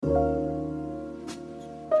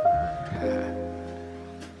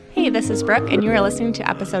Hey, this is Brooke, and you are listening to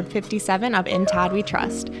episode 57 of In Todd We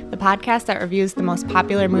Trust, the podcast that reviews the most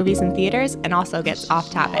popular movies in theaters and also gets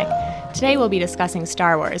off topic. Today we'll be discussing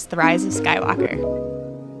Star Wars: The Rise of Skywalker.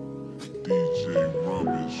 DJ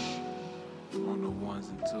Rubbish on the ones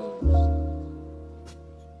and twos.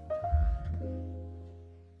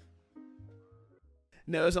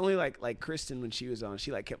 No, it was only like Kristen when she was on.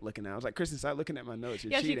 She like kept looking at. I was like, Kristen, stop looking at my notes.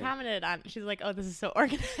 You're cheating. She commented on. She's like, "Oh, this is so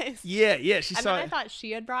organized." Yeah. She and saw. then I thought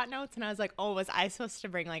she had brought notes, and I was like, "Oh, was I supposed to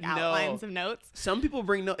bring like outlines of notes?" Some people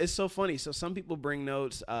bring notes. It's so funny. So some people bring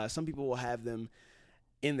notes. Some people will have them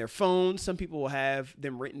in their phone. Some people will have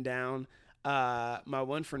them written down. My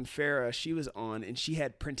one friend Farah, she was on, and she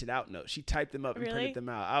had printed out notes. She typed them up and printed them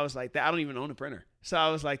out. I was like, I don't even own a printer. So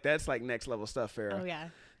I was like, that's like next level stuff, Farah. Oh yeah.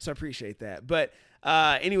 So I appreciate that. But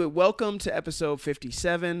anyway, welcome to episode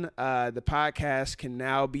 57. The podcast can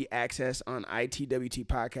now be accessed on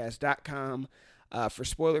itwtpodcast.com for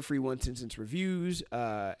spoiler-free one-sentence reviews,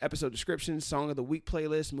 episode descriptions, song of the week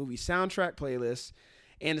playlist, movie soundtrack playlists,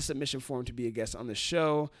 and a submission form to be a guest on the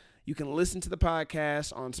show. You can listen to the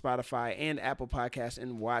podcast on Spotify and Apple Podcasts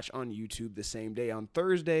and watch on YouTube the same day on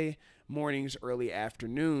Thursday mornings, early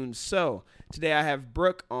afternoons. So today I have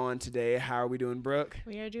Brooke on today. How are we doing, Brooke?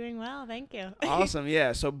 We are doing well, thank you. Awesome,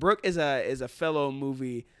 yeah. So Brooke is a fellow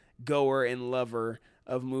movie goer and lover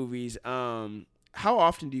of movies. How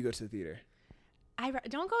often do you go to the theater? I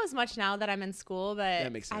don't go as much now that I'm in school, but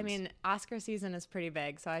That makes sense. I mean, Oscar season is pretty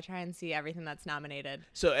big, so I try and see everything that's nominated.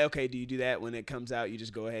 So, okay, do you do that when it comes out? You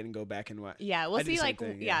just go ahead and go back and watch? Yeah, we'll see,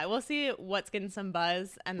 we'll see what's getting some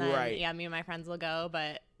buzz, and then, Right. me and my friends will go,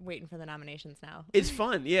 but waiting for the nominations now. It's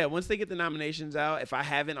fun, yeah. Once they get the nominations out, if I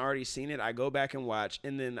haven't already seen it, I go back and watch.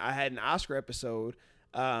 And then I had an Oscar episode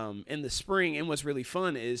in the spring, and what's really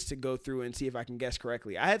fun is to go through and see if I can guess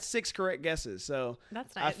correctly. I had 6 correct guesses, so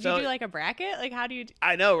That's nice. Do you do like a bracket? Like, how do you?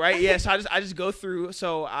 I know, right? Yeah. So I just go through.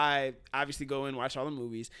 So I obviously go and watch all the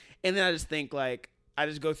movies, and then I just think I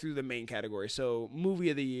just go through the main category. So movie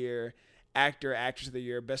of the year, actor, actress of the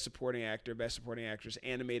year, best supporting actor, best supporting actress,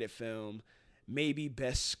 animated film. Maybe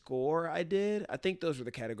best score I think those were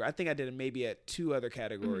the categories. I think I did maybe at 2 other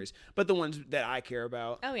categories, but the ones that I care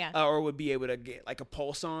about or would be able to get like a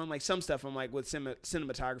pulse on. Like some stuff I'm like with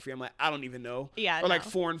cinematography, I'm like, I don't even know. Yeah. Or like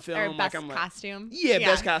foreign film. Or best I'm like, costume. Yeah,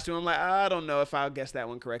 best costume. I'm like, I don't know if I'll guess that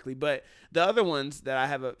one correctly. But the other ones that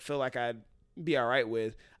I feel like I'd be all right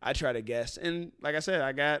with, I try to guess. And like I said,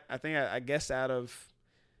 I guessed out of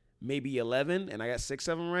maybe 11, and I got 6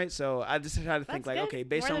 of them right. So I just try to think That's good. okay,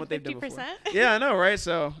 based More on what than they've done before. 50%. Yeah, I know, right?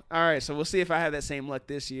 So, all right. So we'll see if I have that same luck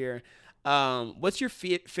this year. What's your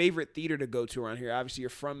favorite theater to go to around here? Obviously,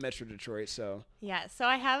 you're from Metro Detroit, so. Yeah, so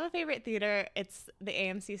I have a favorite theater. It's the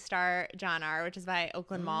AMC Star John R., which is by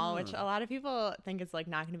Oakland Mall, which a lot of people think is like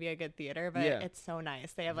not going to be a good theater, but it's so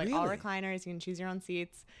nice. They have like all recliners. You can choose your own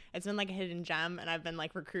seats. It's been like a hidden gem, and I've been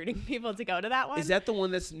like recruiting people to go to that one. Is that the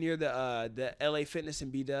one that's near the LA Fitness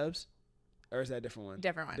and B-Dubs? Or is that a different one?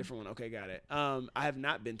 Different one. Different one. Okay, got it. I have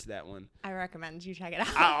not been to that one. I recommend you check it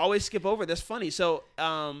out. I always skip over. That's funny. So,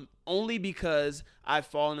 only because I've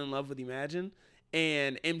fallen in love with Imagine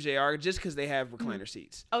and MJR, just because they have recliner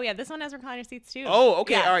seats. Oh yeah, this one has recliner seats too. Oh,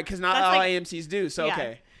 okay, Yeah. all right. Because not That's all like- AMCs do. So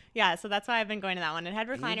okay. Yeah, so that's why I've been going to that one. It had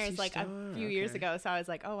recliners AMC like Star, a few years okay. ago, so I was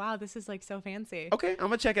like, oh wow, this is like so fancy. Okay, I'm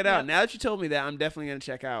gonna check it out. Yep. Now that you told me that, I'm definitely gonna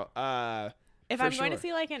check out. If for I'm going to sure.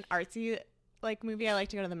 see like an artsy like movie, I like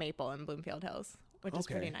to go to the Maple in Bloomfield Hills, which is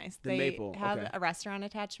pretty nice. The They Maple, have okay. a restaurant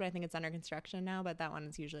attached, but I think it's under construction now. But that one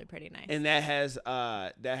is usually pretty nice. And that has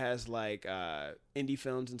like indie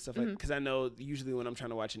films and stuff like. Because I know usually when I'm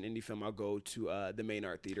trying to watch an indie film, I'll go to the Main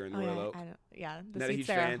Art Theater in Royal Oak. The Not a seats huge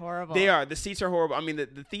there fan. are horrible. They are. The seats are horrible. I mean,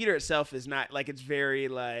 the theater itself is not like, it's very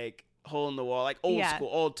like hole in the wall, like old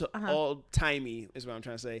school, old timey is what I'm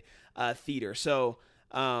trying to say. Theater. So,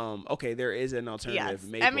 okay, there is an alternative. Yes.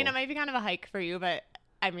 Maple. I mean, it might be kind of a hike for you, but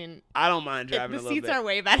I mean, I don't mind driving a the little bit. seats are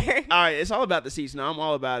way better. All right, it's all about the seats. No, I'm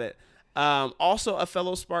all about it. Also a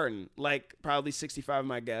fellow Spartan, like probably 65 of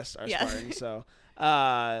my guests are Spartans. So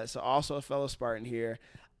also a fellow Spartan here.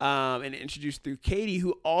 And introduced through Katie,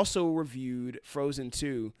 who also reviewed Frozen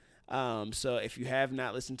 2. So if you have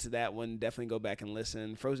not listened to that one, definitely go back and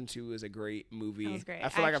listen. Frozen 2 is a great movie. That was great. I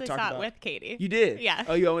feel like I've actually talked saw about it with Katie. You did? Yeah.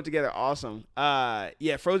 Oh, you all went together. Awesome.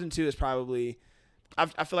 Yeah, Frozen 2 is probably,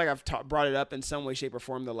 I feel like I've brought it up in some way, shape, or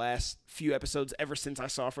form the last few episodes ever since I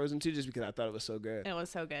saw Frozen 2, just because I thought it was so good. It was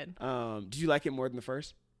so good. Did you like it more than the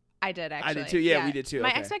first? I did, actually. I did too. Yeah, we did too.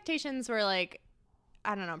 My Okay. expectations were like,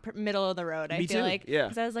 I don't know, middle of the road. Me I feel too. like, Yeah.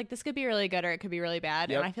 because I was like, this could be really good or it could be really bad,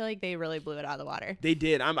 Yep. and I feel like they really blew it out of the water. They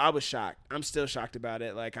did. I was shocked. I'm still shocked about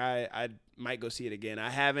it. Like I might go see it again. I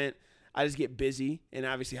haven't. I just get busy, and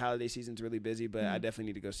obviously holiday season's really busy. But I definitely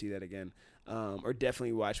need to go see that again, or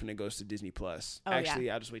definitely watch when it goes to Disney Plus. Oh,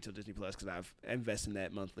 Actually, I'll just wait till Disney Plus because I've invested in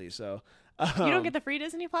that monthly. So You don't get the free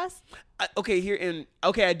Disney Plus? I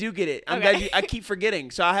do get it. I'm glad I keep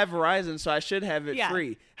forgetting. So I have Verizon, so I should have it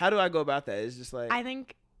free. How do I go about that? It's just like I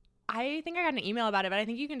think I got an email about it, but I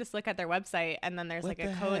think you can just look at their website and then there's like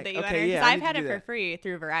a code that you enter. Because I've had it for free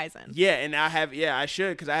through Verizon. Yeah, and I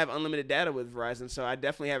should because I have unlimited data with Verizon, so I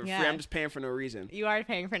definitely have it free. I'm just paying for no reason. You are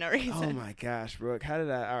paying for no reason. Oh my gosh, Brooke, how did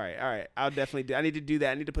I? All right. I'll definitely do. I need to do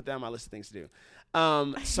that. I need to put that on my list of things to do.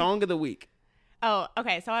 Song of the week. Oh,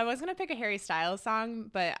 okay. So I was gonna pick a Harry Styles song,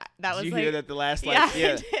 but that was Did you like, hear that the last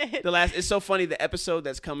the last. It's so funny. The episode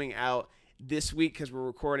that's coming out this week because we're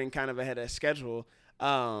recording kind of ahead of schedule.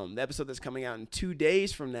 The episode that's coming out in 2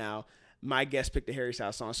 days from now, my guest picked a Harry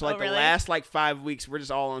Styles song. So the last 5 weeks, we're just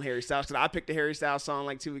all on Harry Styles because I picked a Harry Styles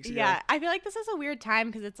song 2 weeks ago. Yeah, I feel like this is a weird time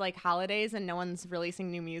because it's like holidays and no one's releasing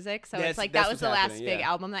new music. So it's like that was the last big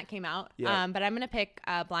album that came out. Yeah. But I'm gonna pick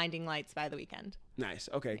 "Blinding Lights" by The Weeknd. Nice.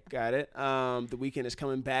 Okay, got it. The Weeknd is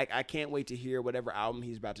coming back. I can't wait to hear whatever album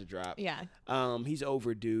he's about to drop. Yeah. He's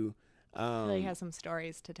overdue. I feel he has some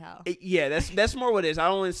stories to tell. That's more what it is. I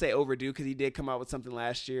don't want to say overdue because he did come out with something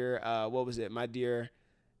last year. What was it? My Dear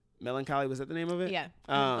Melancholy, was that the name of it? Yeah,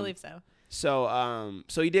 I believe so.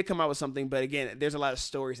 So he did come out with something, but again, there's a lot of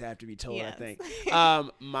stories that have to be told. Yes. I think.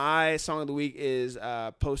 My song of the week is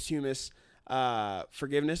Posthumous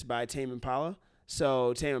Forgiveness by Tame Impala.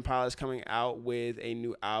 So Tame Impala is coming out with a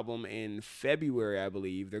new album in February, I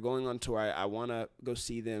believe. They're going on tour. I want to go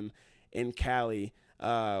see them in Cali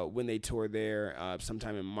when they tour there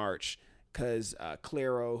sometime in March. Because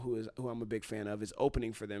Clairo, who I'm a big fan of, is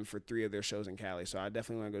opening for them for 3 of their shows in Cali. So I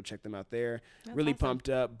definitely want to go check them out there. That's really awesome. pumped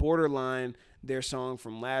up. Borderline, their song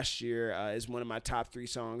from last year, is one of my top 3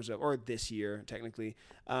 songs or this year, technically.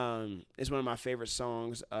 Is one of my favorite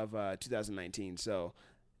songs of 2019. So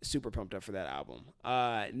super pumped up for that album.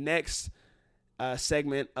 Next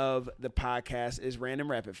segment of the podcast is Random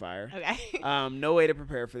Rapid Fire. Okay. No way to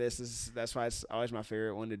prepare for this. That's why it's always my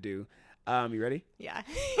favorite one to do. You ready? Yeah.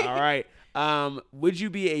 All right. Would you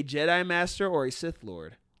be a Jedi Master or a Sith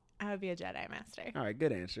Lord? I would be a Jedi Master. All right.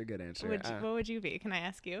 Good answer. What would you be? Can I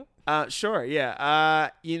ask you? Sure. Yeah.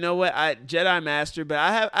 You know what? Jedi Master, but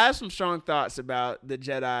I have some strong thoughts about the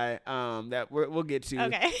Jedi that we'll get to.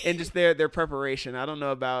 Okay. And just their preparation. I don't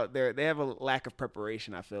know about they have a lack of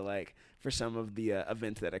preparation, I feel like, for some of the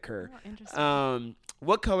events that occur. Oh, interesting.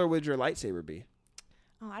 What color would your lightsaber be?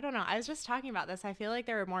 Oh, I don't know. I was just talking about this. I feel like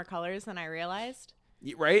there were more colors than I realized.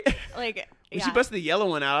 Right? Like, When she busted the yellow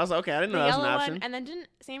one out, I was like, okay, I didn't know that was an option. And then didn't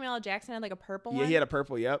Samuel L. Jackson have like a purple one? Yeah, he had a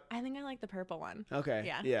purple, yep. I think I like the purple one. Okay.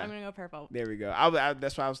 Yeah. I'm going to go purple. There we go.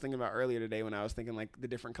 That's what I was thinking about earlier today when I was thinking like the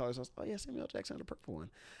different colors. I was oh yeah, Samuel L. Jackson had a purple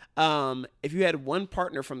one. If you had one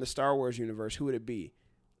partner from the Star Wars universe, who would it be?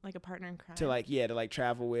 Like a partner in crime. To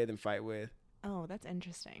travel with and fight with. Oh, that's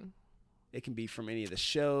interesting. It can be from any of the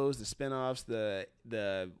shows, the spinoffs,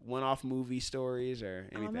 the one-off movie stories, or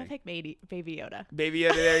anything. I'm gonna pick Baby Yoda. Baby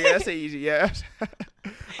Yoda, there you go. That's easy. Yeah.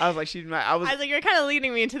 I was like, I was like, you're kind of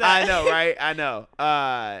leading me to that. I know, right? I know.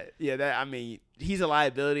 He's a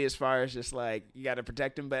liability as far as just like you got to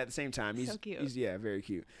protect him, but at the same time, he's so cute. He's very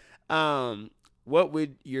cute. What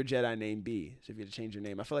would your Jedi name be? So if you had to change your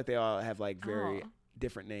name, I feel like they all have like very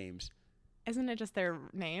different names. Isn't it just their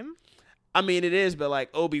name? I mean, it is, but like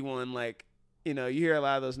Obi-Wan, like, you hear a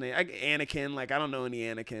lot of those names. Like Anakin, like I don't know any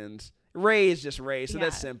Anakins. Rey is just Rey, so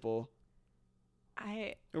that's simple.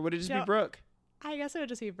 Or would it just be Brooke? I guess it would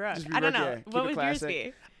just be Brooke. Just be I don't Brooke, know. yeah. What would yours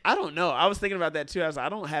be? I don't know. I was thinking about that too. I was like, I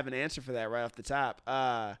don't have an answer for that right off the top.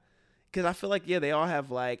 Because I feel like, they all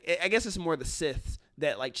have like, I guess it's more the Siths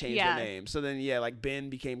that like changed their name. So then, like Ben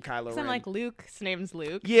became Kylo Ren. Like Luke's name's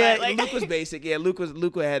Luke. Yeah, like, Luke was basic. Yeah, Luke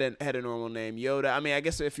had a normal name. Yoda. I mean, I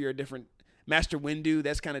guess if you're a different Master Windu,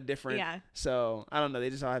 that's kind of different. Yeah. So I don't know. They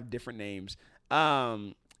just all have different names.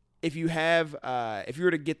 If you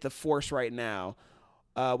were to get the Force right now,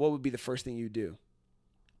 what would be the first thing you do?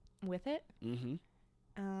 With it?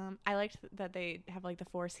 Mm-hmm. I liked that they have like the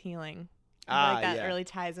Force healing. That really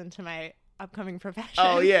ties into my upcoming profession.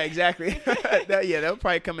 Oh yeah, exactly. that would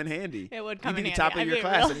probably come in handy. It would come You'd in be handy. the top of your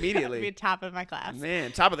class immediately. I'd be top of my class.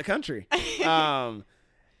 Man, top of the country.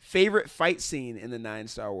 Favorite fight scene in the 9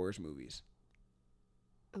 Star Wars movies?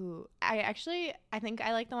 Ooh, I think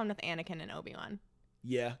I like the one with Anakin and Obi-Wan.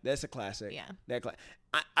 Yeah, that's a classic. Yeah.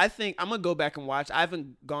 I think I'm gonna go back and watch. I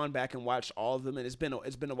haven't gone back and watched all of them, and it's been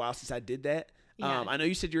a while since I did that. Yeah. I know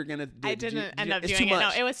you said you were gonna. I didn't end up doing it.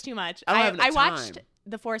 No, it was too much. I watched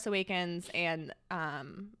The Force Awakens and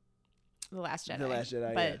The Last Jedi. The Last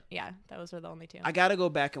Jedi, but yeah, those were the only two. I gotta go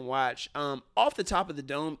back and watch. Off the top of the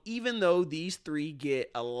dome, even though these three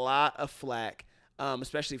get a lot of flack,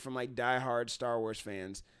 especially from like diehard Star Wars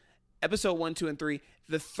fans, Episode 1, 2, and 3.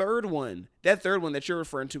 The third one that you're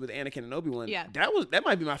referring to with Anakin and Obi-Wan, that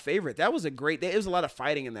might be my favorite. That was it was a lot of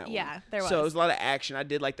fighting in that one. Yeah, there was. So it was a lot of action. I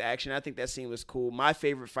did like the action. I think that scene was cool. My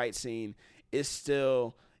favorite fight scene is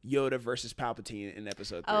still Yoda versus Palpatine in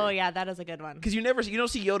Episode 3. Oh yeah, that is a good one. Because you don't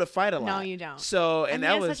see Yoda fight a lot. No, you don't. So and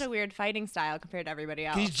that was such a weird fighting style compared to everybody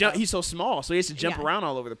else. He's so small, so he has to jump around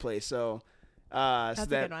all over the place. So that's a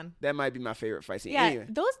good one. That might be my favorite fight scene. Yeah, anyway.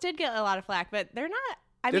 those did get a lot of flack, but they're not.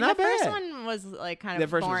 They're not the first bad. one was like kind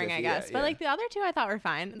of boring, I guess. But like the other two, I thought were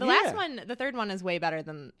fine. The third one is way better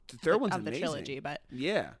than the third one's of the amazing. trilogy. But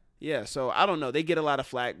yeah. So I don't know. They get a lot of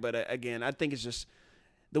flack, but again, I think it's just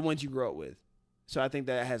the ones you grew up with. So I think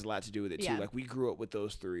that has a lot to do with it too. Like we grew up with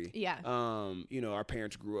those three. Yeah. Our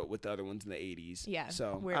parents grew up with the other ones in the 80s. Yeah.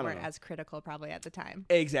 So we weren't as critical probably at the time.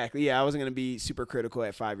 Exactly. Yeah, I wasn't gonna be super critical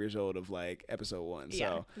at 5 years old of like Episode 1.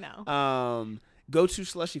 So no. Go to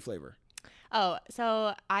slushy flavor. Oh,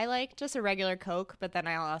 so I like just a regular Coke, but then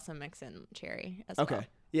I'll also mix in cherry as well. Okay.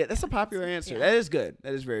 Yeah, that's a popular answer. Yeah. That is good.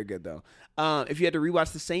 That is very good, though. If you had to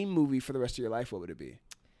rewatch the same movie for the rest of your life, what would it be?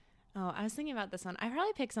 Oh, I was thinking about this one. I'd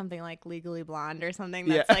probably pick something like Legally Blonde or something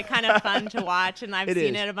that's like kind of fun to watch, and I've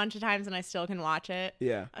seen it a bunch of times and I still can watch it.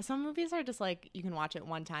 Yeah. Some movies are just like you can watch it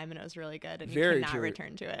one time and it was really good and Very you cannot true.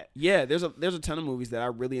 return to it. Yeah, there's a ton of movies that I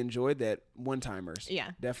really enjoyed that one-timers.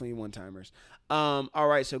 Yeah. Definitely one-timers. All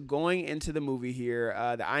right, so going into the movie here,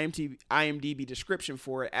 the IMDb description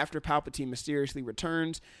for it: after Palpatine mysteriously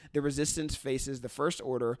returns, the Resistance faces the First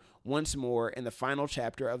Order once more in the final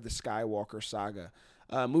chapter of the Skywalker saga.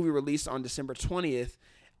 Movie released on December 20th.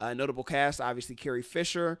 Notable cast, obviously Carrie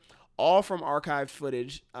Fisher, all from archived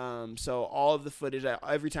footage. So all of the footage,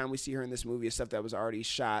 every time we see her in this movie is stuff that was already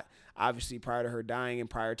shot, obviously prior to her dying and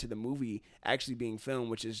prior to the movie actually being filmed,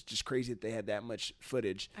 which is just crazy that they had that much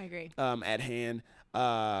footage. I agree. At hand.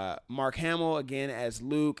 Mark Hamill, again, as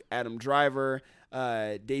Luke, Adam Driver,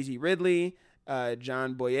 Daisy Ridley,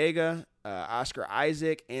 John Boyega, Oscar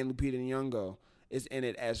Isaac, and Lupita Nyong'o is in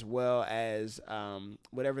it, as well as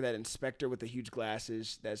whatever that inspector with the huge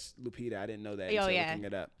glasses. That's Lupita. I didn't know that until looking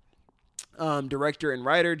it up. Director and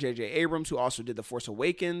writer J.J. Abrams, who also did The Force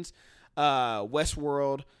Awakens,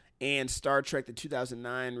 Westworld, and Star Trek, the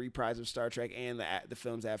 2009 reprise of Star Trek, and the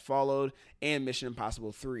films that followed, and Mission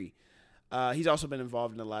Impossible 3. He's also been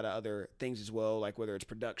involved in a lot of other things as well, like whether it's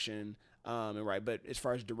production, but as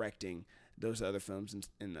far as directing, those are other films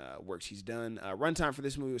and works he's done. Runtime for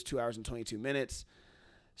this movie was 2 hours and 22 minutes.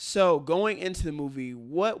 So going into the movie,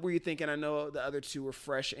 what were you thinking? I know the other two were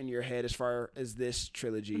fresh in your head as far as this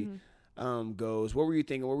trilogy goes. What were you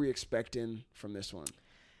thinking? What were you expecting from this one?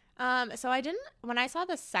 So when I saw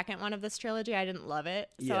the second one of this trilogy, I didn't love it.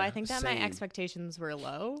 So I think that my expectations were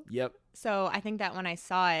low. Yep. So I think that when I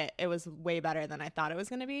saw it, it was way better than I thought it was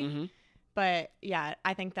going to be. Mm-hmm. But yeah,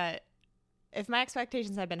 I think that if my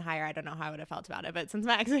expectations had been higher, I don't know how I would have felt about it. But since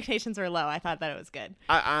my expectations were low, I thought that it was good.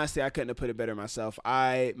 I couldn't have put it better myself.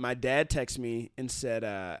 My dad texted me and said,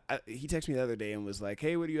 he texted me the other day and was like,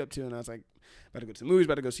 hey, what are you up to? And I was like, about to go to the movies,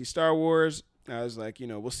 about to go see Star Wars. I was like,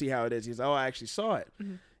 we'll see how it is. He's like, oh, I actually saw it.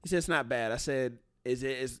 Mm-hmm. He said, it's not bad. I said, is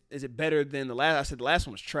it better than the last? I said, the last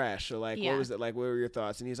one was trash. So like, what was it like? What were your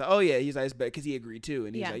thoughts? And he's like, oh yeah. He's like, it's better, because he agreed too.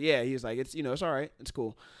 And he's like, yeah. He's like, it's it's all right. It's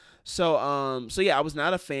cool. So yeah, I was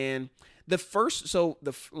not a fan. When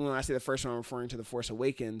I say the first one, I'm referring to The Force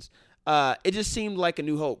Awakens. It just seemed like A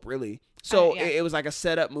New Hope, really. So it was like a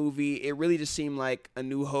setup movie. It really just seemed like A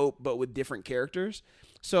New Hope, but with different characters.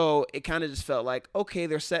 So it kind of just felt like, okay,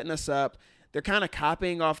 they're setting us up. They're kind of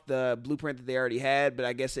copying off the blueprint that they already had, but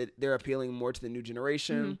I guess they're appealing more to the new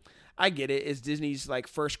generation. Mm-hmm. I get it. It's Disney's like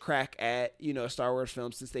first crack at a Star Wars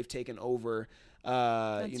film since they've taken over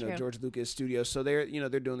true. George Lucas Studios. So they're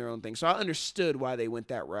doing their own thing. So I understood why they went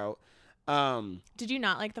that route. Did you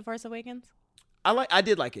not like The Force Awakens? I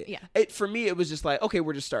did like it. Yeah. For me, it was just like, okay,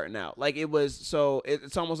 we're just starting out. Like it was, so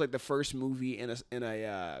it's almost like the first movie in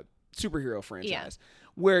a superhero franchise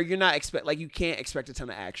where you're not you can't expect a ton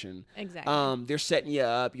of action. Exactly. They're setting you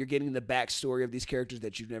up. You're getting the backstory of these characters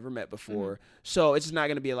that you've never met before. Mm-hmm. So it's just not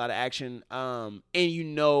going to be a lot of action. And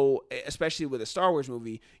especially with a Star Wars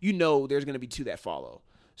movie, there's going to be two that follow.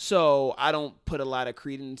 So I don't put a lot of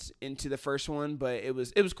credence into the first one, but it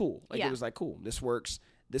was cool. It was like, cool, this works.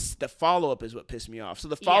 The follow-up is what pissed me off. So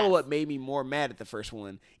the follow-up made me more mad at the first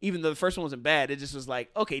one. Even though the first one wasn't bad, it just was like,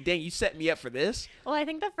 okay, dang, you set me up for this. Well, I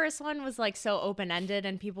think the first one was like so open-ended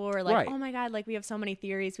and people were like, oh my God, like we have so many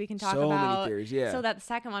theories we can talk about. So many theories, yeah. So that the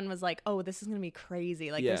second one was like, oh, this is going to be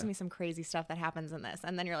crazy. Like there's going to be some crazy stuff that happens in this.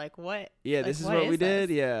 And then you're like, what? Yeah, like, this is what we did.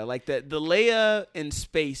 Yeah, like the Leia in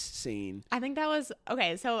space scene. I think that was,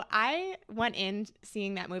 okay, so I went in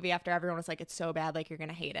seeing that movie after everyone was like, it's so bad, like you're going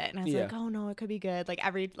to hate it. And I was like, oh no, it could be good. Like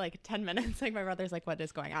every like 10 minutes. It's like my brother's like, what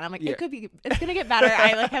is going on? I'm like, it's gonna get better.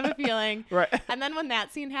 I like have a feeling. Right. And then when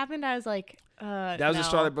that scene happened, I was like, that was the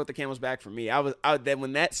straw that broke the camel's back for me. Then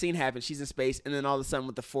when that scene happened, she's in space, and then all of a sudden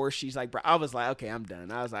with the Force, she's like, bro, I was like, okay, I'm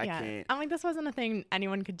done. I was like, I can't. I'm like, this wasn't a thing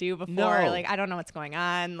anyone could do before. No. Like, I don't know what's going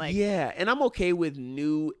on. Like, yeah, and I'm okay with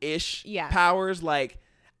new-ish powers. Like,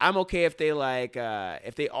 I'm okay if they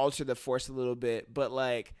if they alter the Force a little bit, but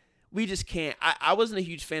like. We just can't. I wasn't a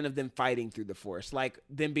huge fan of them fighting through the Force, like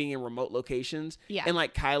them being in remote locations, and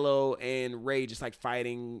like Kylo and Rey just like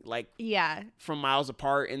fighting like from miles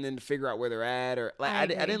apart, and then to figure out where they're at, or like I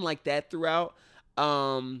didn't like that throughout.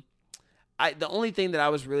 The only thing that I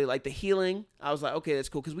was really like the healing, I was like, okay, that's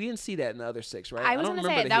cool because we didn't see that in the other 6, right? I was gonna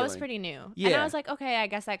say that was pretty new, and I was like, okay, I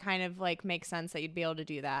guess that kind of like makes sense that you'd be able to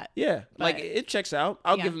do that. Yeah, but, like it checks out.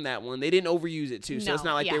 I'll give them that one. They didn't overuse it too, so it's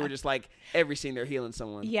not like they were just like every scene they're healing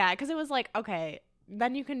someone. Yeah, because it was like, okay.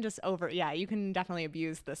 Then you can just you can definitely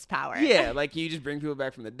abuse this power. Yeah, like you just bring people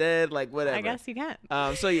back from the dead, like whatever. I guess you can.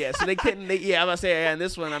 So they couldn't. I'm gonna say in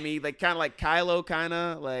this one, I mean, like kind of like Kylo, kind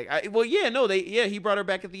of like. He brought her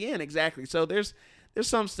back at the end, exactly. So there's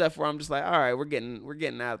some stuff where I'm just like, all right, we're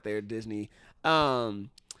getting out there, Disney.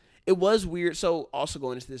 It was weird. So also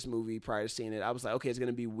going into this movie prior to seeing it, I was like, okay, it's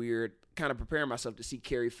gonna be weird. Kind of preparing myself to see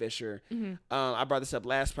Carrie Fisher. Mm-hmm. I brought this up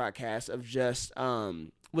last podcast of just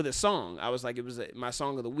with a song. I was like, it was my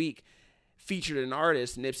song of the week featured an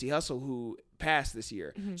artist, Nipsey Hussle, who passed this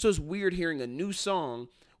year. Mm-hmm. So it's weird hearing a new song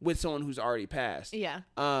with someone who's already passed. Yeah.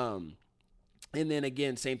 And then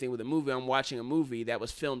again, same thing with a movie. I'm watching a movie that was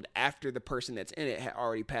filmed after the person that's in it had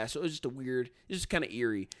already passed. So it was just it's just kind of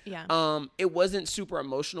eerie. Yeah. It wasn't super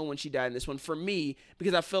emotional when she died in this one for me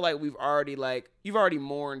because I feel like you've already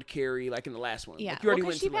mourned Carrie like in the last one. Yeah. Like, you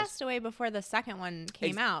already she passed away before the second one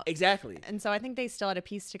came out. Exactly. And so I think they still had to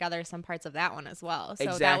piece together some parts of that one as well.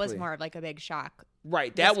 So that was more of like a big shock.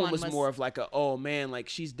 Right. That one was more of like oh man, like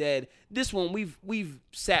she's dead. This one we've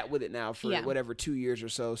sat with it now for whatever 2 years or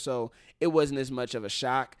so. So it wasn't as much of a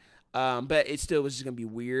shock. But it still was just gonna be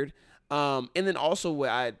weird. And then also what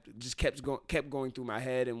I just kept going through my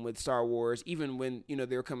head and with Star Wars, even when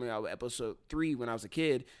they were coming out with Episode 3 when I was a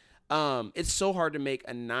kid, it's so hard to make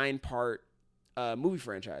a 9-part movie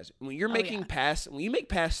franchise. When you're making when you make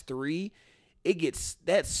past 3.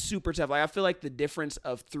 That's super tough. Like I feel like the difference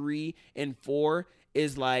of 3 and 4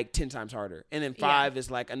 is like 10 times harder. And then 5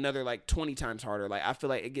 is like another like 20 times harder. Like I feel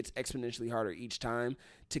like it gets exponentially harder each time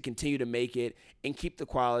to continue to make it and keep the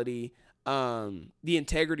quality, the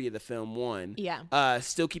integrity of the film,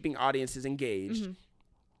 still keeping audiences engaged. Mm-hmm.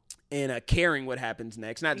 And caring what happens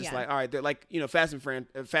next. Not just like, all right, they're like, Fast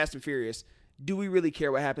and Furious. Do we really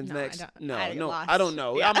care what happens next? No, I don't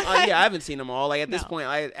know. Yeah. I haven't seen them all. Like at this point,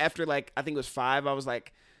 after like I think it was 5, I was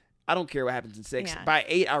like, I don't care what happens in 6. Yeah. By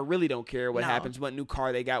 8, I really don't care what happens, what new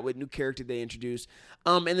car they got, what new character they introduce,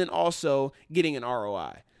 and then also getting an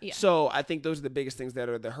ROI. Yeah. So I think those are the biggest things that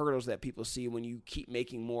are the hurdles that people see when you keep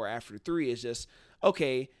making more after 3. Is just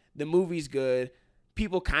okay, the movie's good,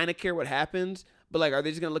 people kind of care what happens. But, like, are they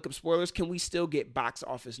just going to look up spoilers? Can we still get box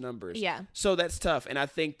office numbers? Yeah. So that's tough. And I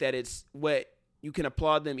think that it's what you can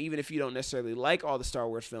applaud them, even if you don't necessarily like all the Star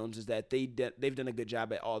Wars films, is that they've done a good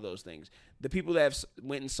job at all those things. The people that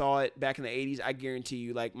went and saw it back in the 80s, I guarantee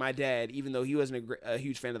you, like my dad, even though he wasn't a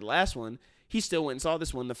huge fan of the last one, he still went and saw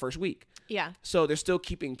this one the first week. Yeah. So they're still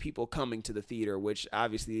keeping people coming to the theater, which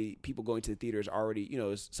obviously people going to the theater is already,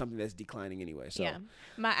 is something that's declining anyway. So yeah.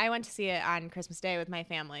 I went to see it on Christmas Day with my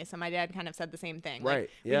family, so my dad kind of said the same thing. Right. Like,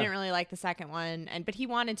 we didn't really like the second one, but he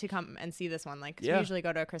wanted to come and see this one. Like, 'cause we usually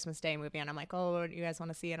go to a Christmas Day movie, and I'm like, oh, what do you guys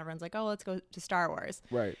want to see? And everyone's like, oh, let's go to Star Wars.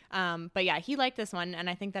 Right. But yeah, he liked this one, and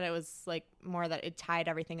I think that it was like more that it tied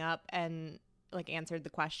everything up and like answered the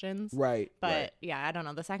questions. Right. But yeah, I don't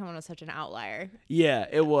know. The second one was such an outlier. Yeah,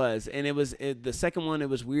 it was. And the second one, it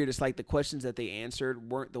was weird. It's like the questions that they answered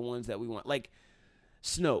weren't the ones that we want. Like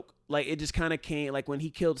Snoke. Like it just kind of came, like when he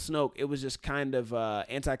killed Snoke, it was just kind of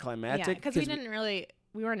anticlimactic. Yeah, because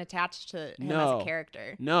we weren't attached to him as a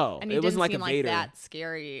character. No. And he it wasn't didn't like seem a Vader. Like that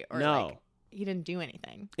scary or like he didn't do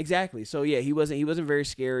anything. Exactly. So yeah, he wasn't very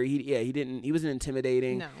scary. He wasn't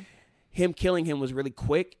intimidating. No. Him killing him was really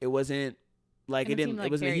quick. It wasn't Like it didn't. Like,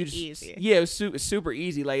 it wasn't very a huge. Easy. Yeah, it was super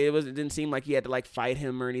easy. Like it didn't seem like he had to like fight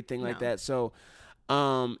him or anything like that. So,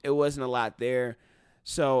 it wasn't a lot there.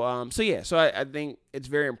 So, so I think it's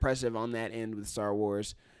very impressive on that end with Star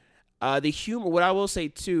Wars. The humor, what I will say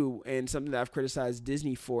too, and something that I've criticized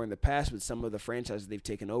Disney for in the past with some of the franchises they've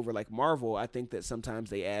taken over, like Marvel, I think that sometimes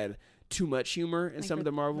they add too much humor in some of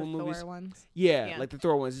the Marvel movies. Thor ones. Yeah, like the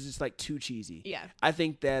Thor ones is just like too cheesy. Yeah. I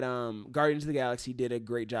think that Guardians of the Galaxy did a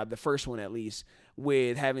great job, the first one at least,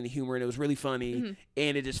 with having the humor, and it was really funny,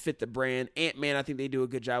 and it just fit the brand. Ant-Man, I think they do a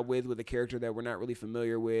good job with a character that we're not really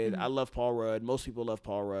familiar with. I love Paul Rudd. Most people love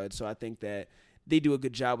Paul Rudd, so I think that they do a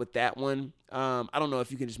good job with that one. I don't know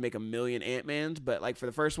if you can just make a million Ant-Mans, but like for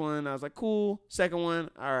the first one, I was like, cool. Second one,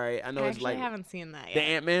 all right. I know it's like I haven't seen that yet. The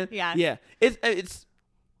Ant-Man. Yeah. It's.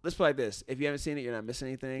 Let's put it like this: if you haven't seen it, you're not missing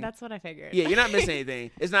anything. That's what I figured. Yeah, you're not missing anything.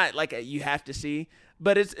 It's not like you have to see,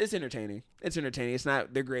 but it's entertaining. It's entertaining. It's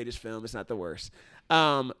not their greatest film. It's not the worst.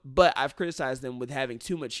 But I've criticized them with having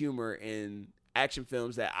too much humor in action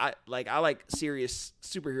films that I like. I like serious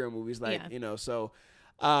superhero movies, So,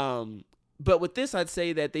 but with this, I'd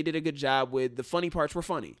say that they did a good job with the funny parts were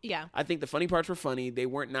funny. Yeah. I think the funny parts were funny. They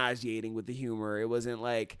weren't nauseating with the humor. It wasn't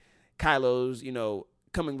like Kylo's,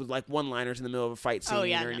 coming with like one-liners in the middle of a fight scene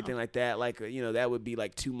or anything like that. Like, that would be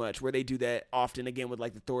like too much, where they do that often again with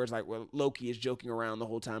like the Thors, like where Loki is joking around the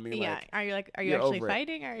whole time. And are you actually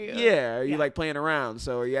fighting? Are you? Yeah. Are you like playing around?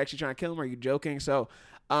 So are you actually trying to kill him? Are you joking? So,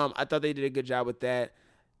 I thought they did a good job with that.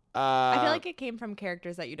 I feel like it came from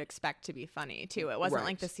characters that you'd expect to be funny too. It wasn't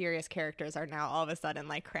like the serious characters are now all of a sudden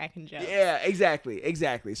like cracking jokes. Yeah,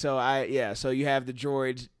 exactly. So so you have the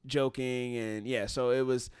droids joking, and so it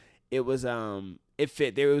was it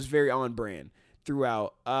fit there. It was very on brand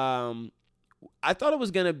throughout. I thought it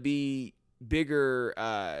was gonna be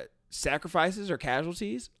bigger sacrifices or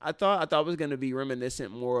casualties. I thought it was gonna be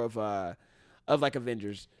reminiscent more of like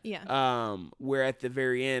Avengers. Yeah. Where at the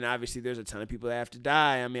very end, obviously there's a ton of people that have to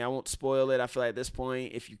die. I mean, I won't spoil it. I feel like at this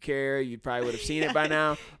point, if you care, you probably would have seen it by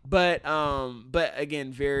now. But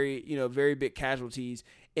again, very big casualties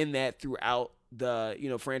in that throughout the,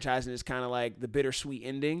 franchise, and it's kind of like the bittersweet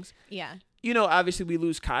endings. Yeah. Obviously we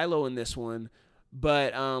lose Kylo in this one,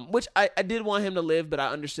 but which I did want him to live, but I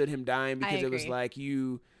understood him dying because it was like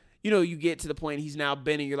you get to the point he's now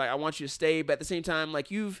bending. You're like, I want you to stay, but at the same time, like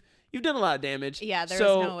you've done a lot of damage. Yeah, there's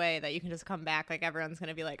no way that you can just come back. Like everyone's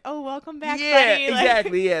gonna be like, "Oh, welcome back, buddy." Like,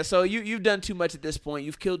 exactly. Yeah. So you've done too much at this point.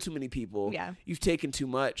 You've killed too many people. Yeah. You've taken too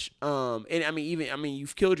much. And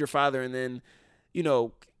you've killed your father, and then,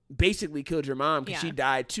 basically killed your mom because she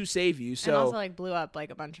died to save you. So and also like blew up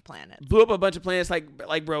like a bunch of planets.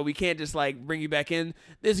 Like bro, we can't just like bring you back in.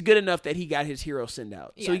 It's good enough that he got his hero send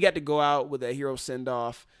out. So he got to go out with a hero send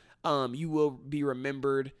off. You will be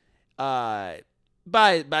remembered by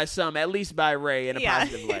some, at least by Rey, in a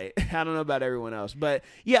positive light. I don't know about everyone else, but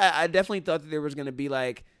I definitely thought that there was going to be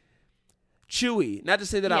like Chewie. Not to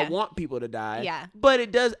say that I want people to die, but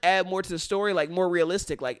it does add more to the story, like more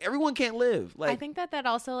realistic. Like everyone can't live. Like I think that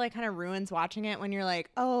also like kind of ruins watching it when you're like,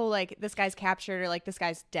 oh, like this guy's captured or like this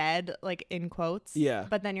guy's dead, like in quotes. Yeah.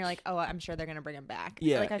 But then you're like, oh, I'm sure they're gonna bring him back.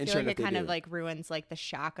 Yeah. Like I feel like it kind of like ruins like the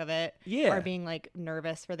shock of it. Yeah. Or being like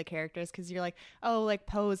nervous for the characters because you're like, oh, like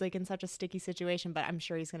Poe's like in such a sticky situation, but I'm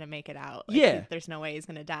sure he's gonna make it out. Like, there's no way he's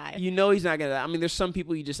gonna die. He's not gonna die. I mean, there's some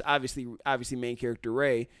people you just obviously main character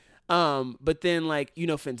Rey. But then like,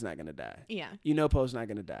 Finn's not gonna die. Yeah. Poe's not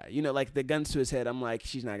gonna die. Like the guns to his head, I'm like,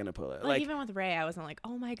 she's not gonna pull it. Like even with Rey, I wasn't like,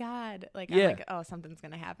 oh my God. Like I'm like, oh, something's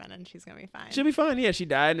gonna happen and she's gonna be fine. She'll be fine. Yeah, she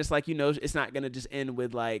died, and it's like, it's not gonna just end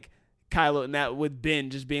with like Kylo and that with Ben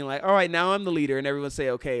just being like, all right, now I'm the leader, and everyone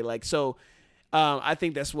say okay. Like so, I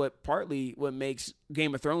think that's what makes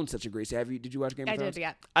Game of Thrones such a great series. Did you watch Game of Thrones? I did,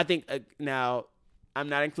 yeah. I think now I'm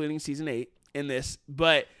not including season 8 in this,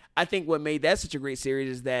 but I think what made that such a great series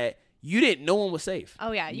is that no one was safe.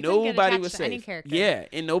 Oh yeah, nobody was safe. Any character. Yeah,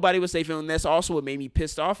 and nobody was safe, and that's also what made me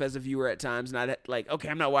pissed off as a viewer at times. Not like, okay,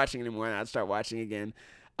 I'm not watching anymore, and I'd start watching again.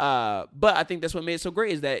 But I think that's what made it so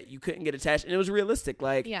great is that you couldn't get attached, and it was realistic.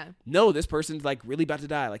 Like, no, this person's like really about to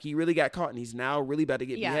die. Like he really got caught, and he's now really about to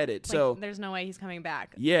get beheaded. Like, so there's no way he's coming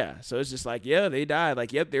back. Yeah, so it's just like, they died.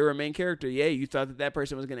 Like, yep, they were a main character. Yeah, you thought that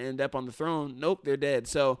person was going to end up on the throne. Nope, they're dead.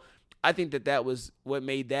 So I think that was what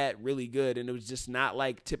made that really good, and it was just not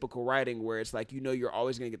like typical writing where it's like you're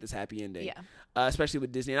always going to get this happy ending. Yeah. Especially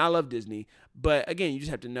with Disney, and I love Disney, but again, you just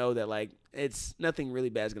have to know that like it's nothing really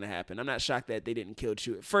bad is going to happen. I'm not shocked that they didn't kill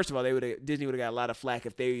Chewie. First of all, Disney would have got a lot of flack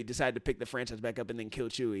if they decided to pick the franchise back up and then kill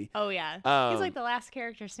Chewie. Oh yeah, he's like the last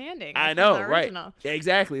character standing. I know, right? Yeah,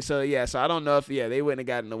 exactly. So so I don't know if they wouldn't have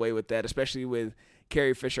gotten away with that, especially with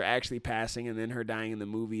Carrie Fisher actually passing and then her dying in the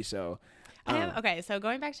movie. So. Okay, so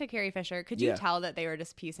going back to Carrie Fisher, could you tell that they were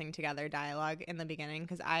just piecing together dialogue in the beginning?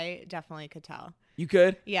 Because I definitely could tell. You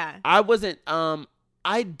could? Yeah. I wasn't.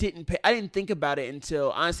 I didn't think about it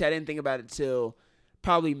until, honestly, I didn't think about it till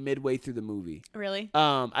probably midway through the movie. Really?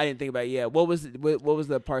 I didn't think about it. Yeah. What was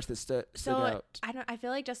the parts that stood out? I feel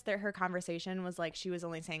like just that her conversation was like she was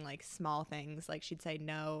only saying like small things, like she'd say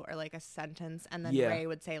no or like a sentence, and then Ray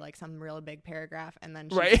would say like some real big paragraph, and then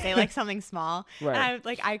she'd say like something small. Right.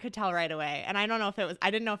 And I could tell right away, and I didn't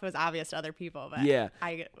know if it was obvious to other people, but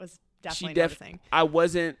I was definitely noticing.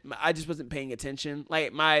 I just wasn't paying attention.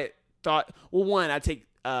 Like my thought. Well, one, I take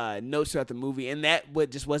notes throughout the movie, and that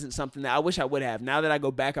just wasn't something that I wish I would have. Now that I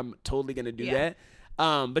go back, I'm totally gonna do that.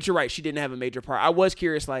 But you're right, she didn't have a major part. I was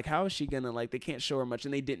curious, like, how is she gonna, like, they can't show her much,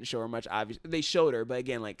 and they didn't show her much. Obviously, they showed her, but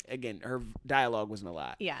again, her dialogue wasn't a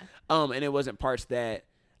lot. Yeah. And it wasn't parts that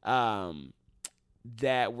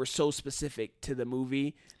that were so specific to the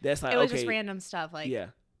movie. That's like, it was just random stuff, like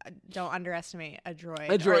don't underestimate a droid.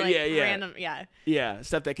 Random,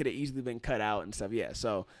 stuff that could have easily been cut out and stuff. Yeah,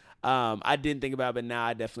 so. I didn't think about it, but now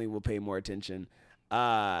I definitely will pay more attention.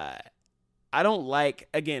 I don't like,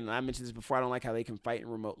 again, I mentioned this before, I don't like how they can fight in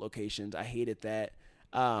remote locations. I hated that,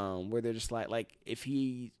 where they're just like if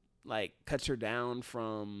he like cuts her down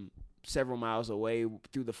from several miles away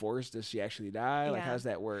through the forest, does she actually die? Like, how does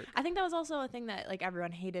that work? I think that was also a thing that like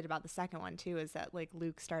everyone hated about the second one too, is that like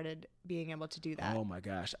Luke started being able to do that. Oh my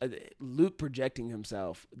gosh, Luke projecting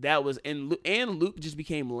himself, that was, and Luke just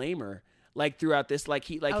became lamer. Like throughout this, like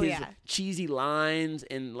his cheesy lines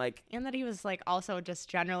and that he was like also just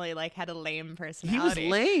generally like had a lame personality. He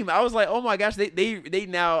was lame. I was like, oh my gosh, they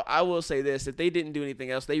now, I will say this, if they didn't do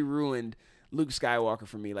anything else, they ruined Luke Skywalker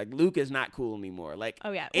for me. Like, Luke is not cool anymore. Like,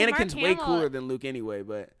 Anakin's way cooler than Luke anyway,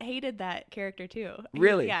 but hated that character too.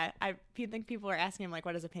 Really? I think people were asking him like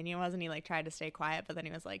what his opinion was, and he like tried to stay quiet, but then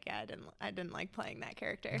he was like, I didn't like playing that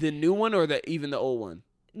character. The new one or even the old one?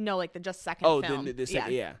 No, like the just second film. Oh, the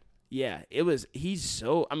second, yeah, it was. He's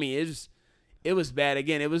so. I mean, it was bad.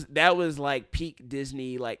 Again, that was like peak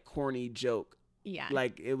Disney, like corny joke. Yeah,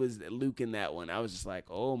 like it was Luke in that one. I was just like,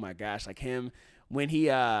 oh my gosh, like him when he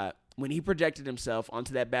projected himself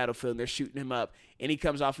onto that battlefield and they're shooting him up and he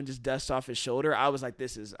comes off and just dusts off his shoulder. I was like,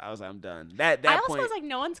 I'm done. That I point, also was like,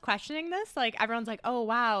 no one's questioning this. Like everyone's like, oh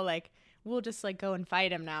wow, like we'll just like go and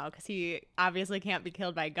fight him now because he obviously can't be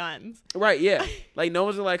killed by guns. Right? Yeah. Like no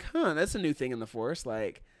one's like, that's a new thing in the Force.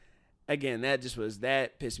 Like. Again, that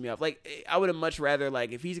pissed me off. Like, I would have much rather,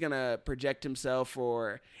 like, if he's going to project himself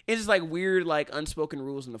it's just, like, weird, like, unspoken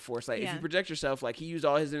rules in the Force. Like, if you project yourself, like, he used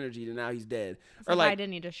all his energy and now he's dead. Or, like, why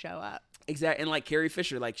didn't he just show up? Exactly. And, like, Carrie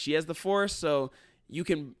Fisher, like, she has the Force, so you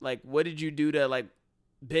can, like, what did you do to, like,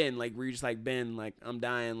 Ben? Like, were you just like, Ben, like, I'm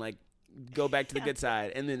dying, like, go back to the good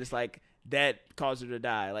side. And then it's, like, that caused her to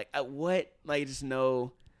die. Like, what? Like, just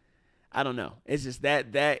no, I don't know. It's just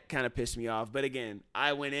that kind of pissed me off. But, again,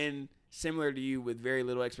 I went in similar to you with very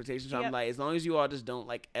little expectations. So I'm like, as long as you all just don't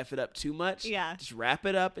like F it up too much, just wrap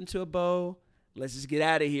it up into a bow. Let's just get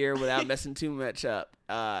out of here without messing too much up.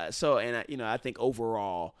 I think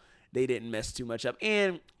overall they didn't mess too much up.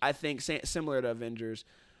 And I think similar to Avengers,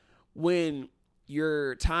 when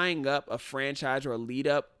you're tying up a franchise or a lead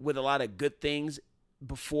up with a lot of good things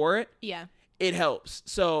before it, it helps.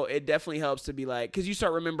 So it definitely helps to be like, because you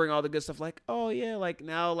start remembering all the good stuff, like, oh yeah, like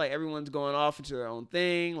now like everyone's going off into their own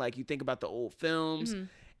thing. Like you think about the old films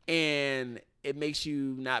and it makes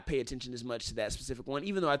you not pay attention as much to that specific one.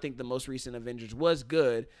 Even though I think the most recent Avengers was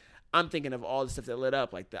good, I'm thinking of all the stuff that lit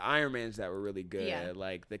up, like the Iron Mans that were really good,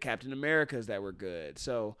 like the Captain Americas that were good.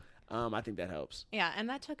 So I think that helps. Yeah, and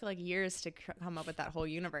that took like years to come up with that whole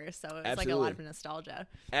universe, so it was like a lot of nostalgia.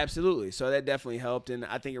 Absolutely. So that definitely helped, and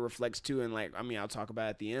I think it reflects too. And like, I mean, I'll talk about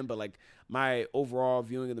it at the end, but like my overall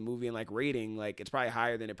viewing of the movie and like rating, like it's probably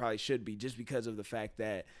higher than it probably should be, just because of the fact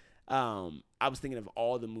that I was thinking of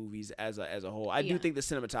all the movies as a whole. I do think the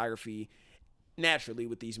cinematography, naturally,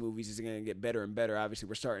 with these movies is going to get better and better. Obviously,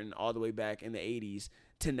 we're starting all the way back in the 80s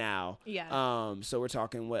to now. Yeah. So we're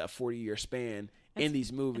talking, a 40-year span. In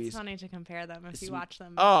these movies, it's funny to compare them if you watch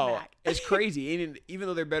them. Back. It's crazy. And even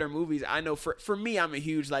though they're better movies, I know for me, I'm a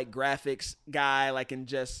huge like graphics guy, like in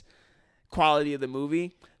just quality of the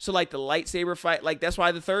movie. So like the lightsaber fight, like that's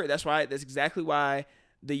exactly why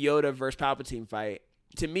the Yoda versus Palpatine fight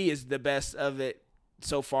to me is the best of it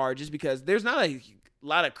so far, just because there's not a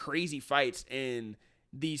lot of crazy fights in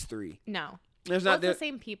these three. No. There's not the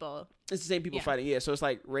same people. It's the same people fighting, so it's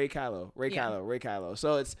like Rey Kylo.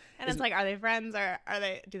 So it's like, are they friends or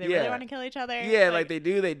do they really want to kill each other? Yeah, like they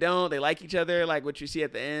do, they don't, they like each other, like what you see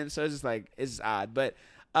at the end. So it's just like it's odd, but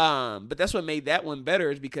But that's what made that one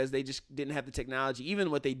better, is because they just didn't have the technology.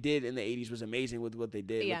 Even what they did in the 80s was amazing with what they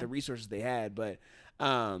did with the resources they had. But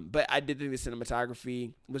I did think the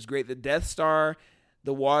cinematography was great. The Death Star,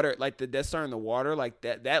 the water, like the Death Star in the water, like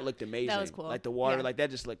that looked amazing. That was cool. Like the water, like that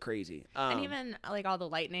just looked crazy. And even like all the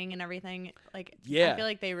lightning and everything, like I feel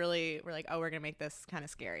like they really were like, oh, we're gonna make this kind of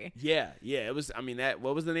scary. Yeah. It was. I mean,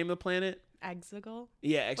 what was the name of the planet? Exegol.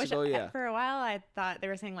 Yeah, Exegol. Which, yeah. For a while, I thought they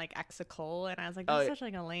were saying like Exegol, and I was like, that's such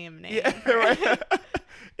like a lame name. Yeah, right.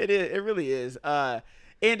 It is. It really is. And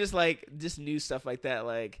just new stuff like that.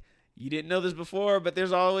 Like, you didn't know this before, but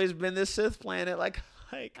there's always been this Sith planet. Like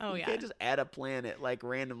you can't just add a planet like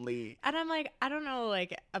randomly. And I'm like, I don't know,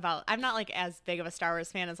 like I'm not like as big of a Star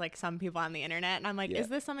Wars fan as like some people on the internet. And I'm like, is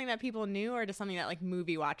this something that people knew, or just something that like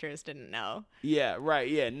movie watchers didn't know? Yeah, right.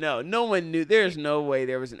 Yeah, no one knew. There's no way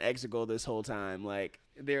there was an Exegol this whole time. Like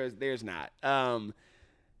there's not.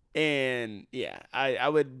 And yeah, I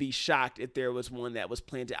would be shocked if there was one that was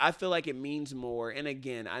planted. I feel like it means more. And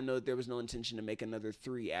again, I know there was no intention to make another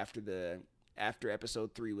 3 after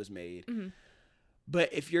episode 3 was made. Mm-hmm.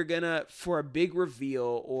 But if you're gonna, for a big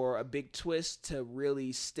reveal or a big twist to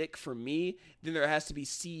really stick for me, then there has to be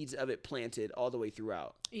seeds of it planted all the way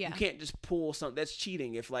throughout. Yeah. You can't just pull something. That's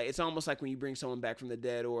cheating. If like, it's almost like when you bring someone back from the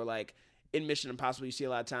dead, or like in Mission Impossible, you see a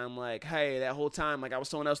lot of time like, hey, that whole time, like I was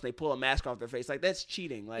someone else and they pull a mask off their face. Like that's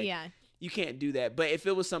cheating. Like you can't do that. But if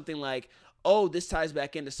it was something like, oh, this ties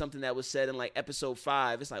back into something that was said in like episode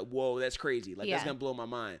 5, it's like, whoa, that's crazy. Like that's gonna blow my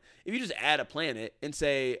mind. If you just add a planet and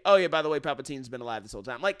say, oh yeah, by the way, Palpatine's been alive this whole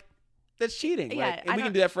time, like that's cheating. Yeah, like, and we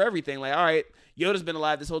can do that for everything. Like, all right, Yoda's been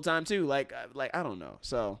alive this whole time too. Like I don't know.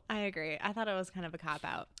 So I agree. I thought it was kind of a cop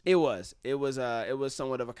out. It was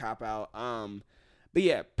somewhat of a cop out. But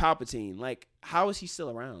yeah, Palpatine, like, how is he still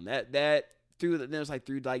around? That through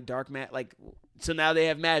dark mat, like, so now they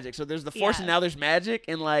have magic. So there's the Force, and now there's magic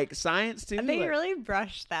and like science too. They really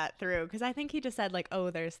brushed that through, because I think he just said like, oh,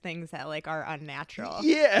 there's things that like are unnatural.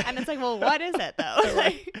 Yeah, and it's like, well, what is it though?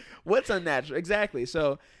 Like, what's unnatural? Exactly.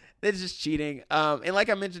 So it's just cheating. And like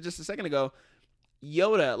I mentioned just a second ago,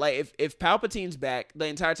 Yoda, like if Palpatine's back, the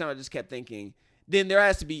entire time I just kept thinking, then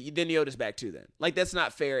Yoda's back too then. Like that's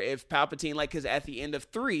not fair if Palpatine, like, because at the end of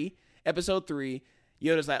episode 3,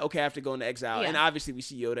 Yoda's like, okay, I have to go into exile. Yeah. And obviously we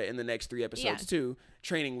see Yoda in the next 3 episodes too,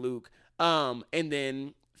 training Luke. And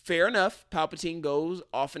then fair enough, Palpatine goes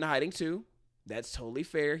off into hiding too. That's totally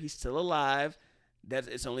fair. He's still alive.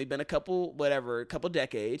 It's only been a couple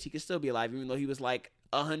decades. He could still be alive, even though he was like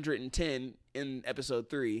 110 in episode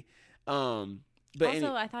 3. But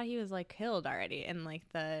also, I thought he was like killed already in like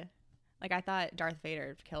I thought Darth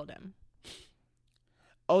Vader killed him.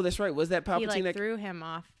 Oh, that's right. Was that Palpatine? He threw him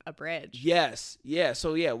off a bridge. Yes. Yeah.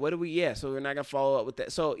 So yeah, so we're not gonna follow up with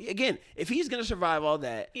that. So again, if he's gonna survive all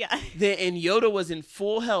that, and Yoda was in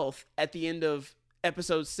full health at the end of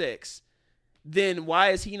episode 6, then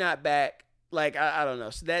why is he not back? Like I don't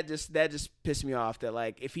know. So that just pissed me off, that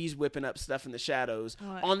like if he's whipping up stuff in the shadows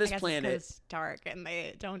on this planet, it's dark and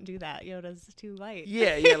they don't do that. Yoda's too light.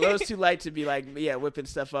 Yeah. Yoda's too light to be like whipping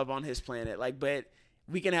stuff up on his planet. Like, but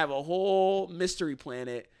we can have a whole mystery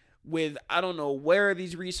planet with, I don't know where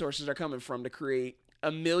these resources are coming from to create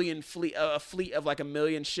a fleet of like 1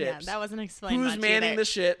 million ships. Yeah, that wasn't explained. Who's manning the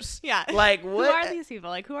ships? Yeah. Like, what? Who are these people?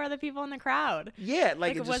 Like, who are the people in the crowd? Yeah.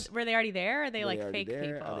 Were they already there? Or are they like fake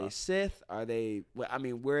people? Are they Sith? Are they,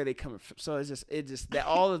 where are they coming from? So it's just that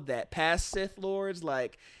all of that past Sith lords,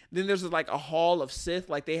 like, then there's like a hall of Sith,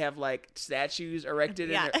 like they have like statues erected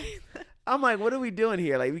in there. I'm like, what are we doing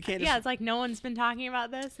here? Like, we can't. It's like no one's been talking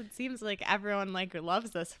about this. It seems like everyone like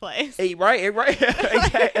loves this place. Right.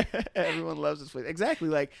 Exactly. Everyone loves this place. Exactly.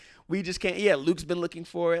 Like, we just can't. Yeah, Luke's been looking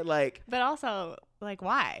for it. Like, but also, like,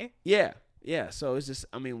 why? Yeah. So it's just,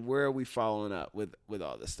 where are we following up with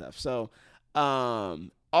all this stuff? So,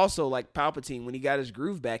 also, like, Palpatine, when he got his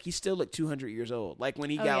groove back, he still looked 200 years old. Like,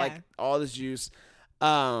 when he got like all this juice.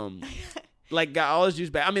 Like, got all his juice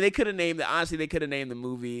back. They could have named the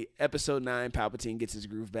movie Episode 9 Palpatine Gets His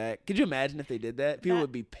Groove Back. Could you imagine if they did that? People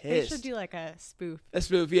would be pissed. They should do like a spoof.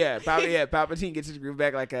 Yeah. Palpatine Gets His Groove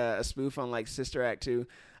Back, like a spoof on like Sister Act 2.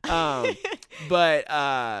 But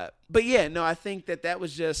yeah, no, I think that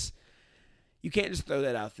was just, you can't just throw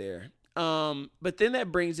that out there. But then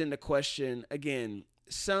that brings into question, again,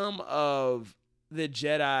 some of the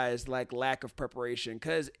Jedi's like lack of preparation,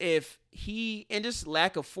 because and just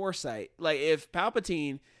lack of foresight, like if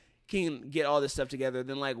Palpatine can get all this stuff together,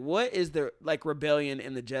 then like what is the like rebellion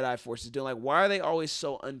in the Jedi forces doing? Like, why are they always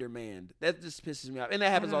so undermanned? That just pisses me off. And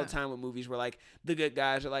that happens all the time with movies where like the good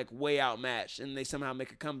guys are like way outmatched and they somehow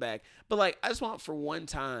make a comeback. But like, I just want for one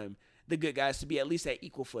time the good guys to be at least at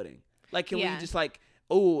equal footing. Like, can we just like,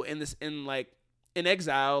 oh, in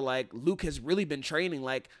Exile, like Luke has really been training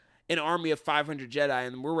like an army of 500 Jedi,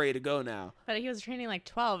 and we're ready to go now. But he was training like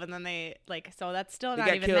 12, and then they so that's still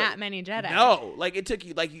not even that many Jedi. No, like it took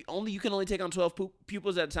you like you can only take on 12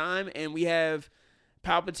 pupils at a time, and we have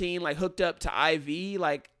Palpatine like hooked up to IV,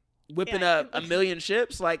 like whipping up a million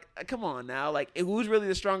ships. Like, come on now, like who's really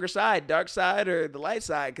the stronger side, dark side or the light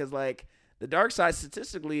side? Because like the dark side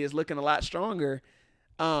statistically is looking a lot stronger.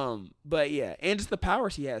 But yeah, and just the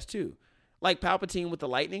powers he has too. Like Palpatine with the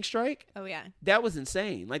lightning strike. Oh yeah, that was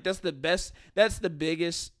insane. Like that's the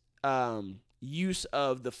biggest use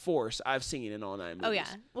of the Force I've seen in all 9 movies. Oh yeah,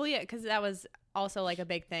 well yeah, because that was also like a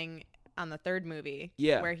big thing on the 3rd movie.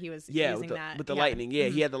 Yeah, where he was using with the lightning. Yeah,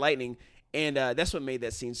 he had the lightning, and that's what made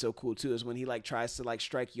that scene so cool too. Is when he like tries to like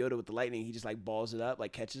strike Yoda with the lightning, he just like balls it up,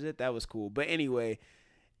 like catches it. That was cool. But anyway,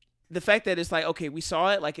 the fact that it's like, okay, we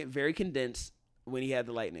saw it like it very condensed when he had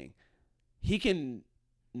the lightning. He can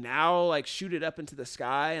now like shoot it up into the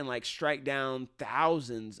sky and like strike down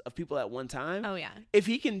thousands of people at one time. Oh yeah. If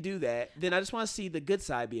he can do that, then I just want to see the good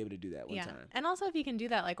side be able to do that one time. And also if he can do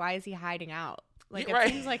that, like why is he hiding out? Like it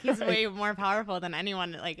seems like he's way more powerful than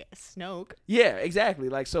anyone like Snoke. Yeah, exactly.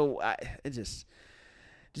 Like so it just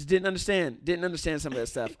didn't understand some of that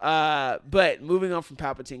stuff. But moving on from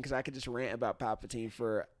Palpatine, because I could just rant about Palpatine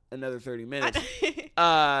for another 30 minutes.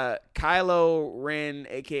 Kylo Ren,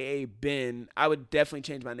 aka Ben. I would definitely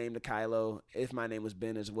change my name to Kylo if my name was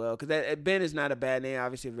Ben as well, because Ben is not a bad name,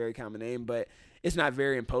 obviously a very common name, but it's not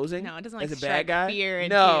very imposing. No, it doesn't like as a bad guy. Fear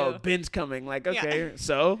no, Ben's coming. Like, okay,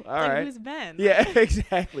 so all right. Like, who's Ben? Yeah,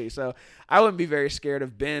 exactly. So I wouldn't be very scared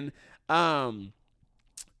of Ben.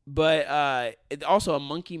 But it also a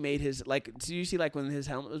monkey made his like. Do you see like when his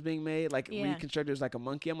helmet was being made, like reconstructed as like a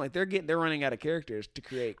monkey? I'm like they're running out of characters to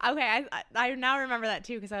create. Okay, I now remember that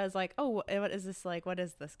too, because I was like, oh, what is this like? What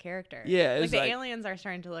is this character? Yeah, like the aliens are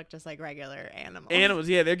starting to look just like regular animals. Animals,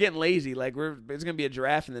 yeah, they're getting lazy. Like there's gonna be a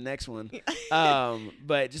giraffe in the next one.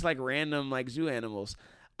 But just like random like zoo animals.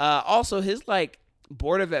 Also his like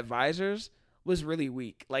board of advisors was really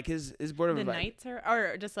weak. Like his board of the knights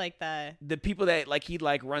or just like the people that like he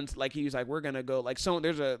like runs, like he was like, we're gonna go like, so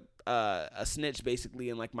there's a snitch basically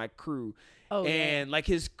in like my crew. Like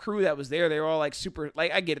his crew that was there, they were all like super,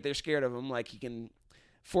 like I get it, they're scared of him, like he can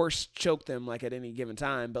force choke them like at any given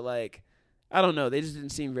time, but like I don't know, they just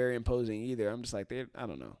didn't seem very imposing either. I'm just like, I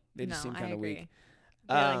don't know, they just seem kind of weak.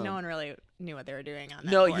 Like no one really knew what they were doing on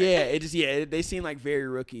that board. They seem like very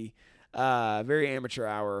rookie. Very amateur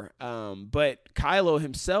hour. But Kylo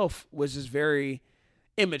himself was just very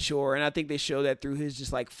immature, and I think they show that through his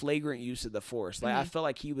just like flagrant use of the Force. Like I felt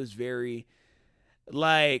like he was very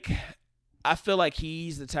like, I feel like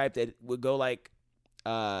he's the type that would go like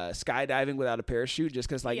skydiving without a parachute just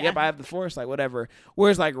because like, yep, I have the Force, like whatever.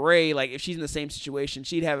 Whereas like Rey, like if she's in the same situation,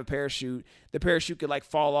 she'd have a parachute, the parachute could like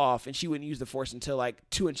fall off and she wouldn't use the Force until like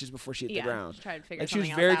 2 inches before she hit the ground. Try to figure like she was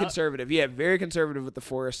very conservative. Yeah, very conservative with the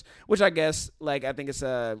Force, which I guess like I think it's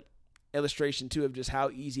a illustration too of just how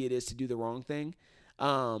easy it is to do the wrong thing,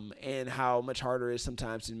 and how much harder it is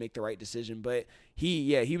sometimes to make the right decision. But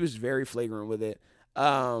he was very flagrant with it.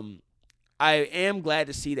 I am glad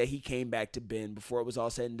to see that he came back to Ben before it was all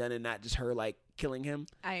said and done, and not just her like killing him.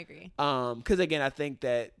 I agree. Because again, I think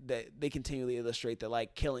that they continually illustrate that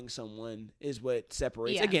like killing someone is what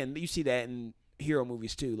separates. Yeah. Again, you see that in hero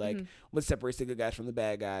movies too. Like what separates the good guys from the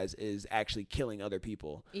bad guys is actually killing other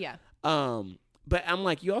people. Yeah. But I'm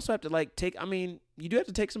like, you also have to like you do have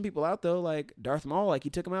to take some people out though. Like Darth Maul, like he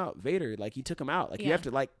took him out. Vader, like he took him out. Like you have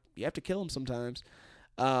to kill him sometimes.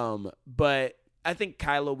 But I think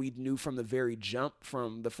Kylo, we knew from the very jump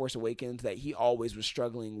from The Force Awakens that he always was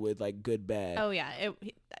struggling with like good, bad. Oh yeah,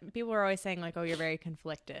 people were always saying like, oh, you're very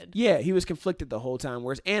conflicted. Yeah, he was conflicted the whole time.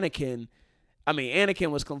 Whereas Anakin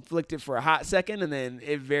was conflicted for a hot second, and then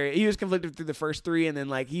he was conflicted through the first 3, and then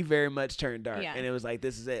like he very much turned dark, and it was like,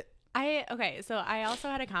 this is it. So I also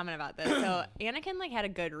had a comment about this. So Anakin like had a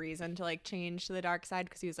good reason to like change to the dark side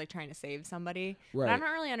because he was like trying to save somebody. Right. But I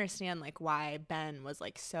don't really understand like why Ben was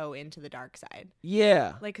like so into the dark side.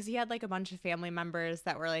 Yeah. Like because he had like a bunch of family members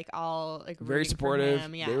that were like all like very supportive. For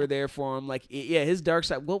him. Yeah. They were there for him. Like his dark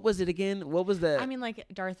side. What was it again? What was that? I mean like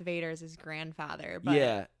Darth Vader's his grandfather. But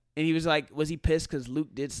yeah. And he was like, was he pissed because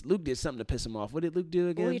Luke did something to piss him off? What did Luke do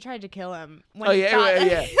again? Well, he tried to kill him.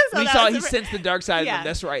 Yeah. So he sensed the dark side. Yeah.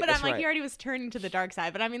 That's right. But I'm like, he already was turning to the dark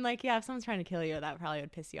side. But I mean, like, if someone's trying to kill you, that probably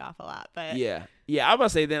would piss you off a lot. But yeah. I was about to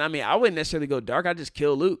say then, I wouldn't necessarily go dark. I'd just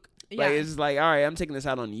kill Luke. Like, it's just like, all right, I'm taking this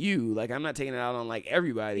out on you. Like, I'm not taking it out on, like,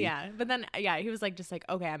 everybody. Yeah. But then, he was like, just like,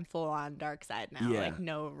 okay, I'm full on dark side now. Yeah. Like,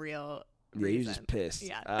 no real Yeah, he was just pissed.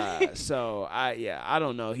 Yeah. So I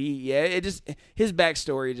don't know. His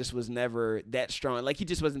backstory just was never that strong. Like he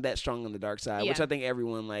just wasn't that strong on the dark side, which I think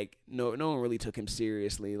everyone no one really took him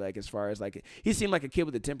seriously. Like as far as like he seemed like a kid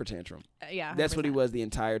with a temper tantrum. Yeah, 100%. That's what he was the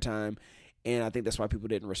entire time, and I think that's why people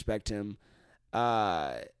didn't respect him.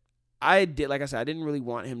 Like I said, I didn't really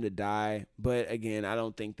want him to die, but again, I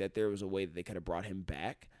don't think that there was a way that they could have brought him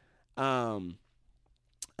back. I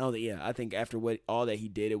think after all that he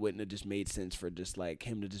did, it wouldn't have just made sense for just like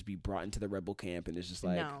him to just be brought into the rebel camp, and it's just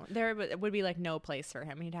like no, there would be like no place for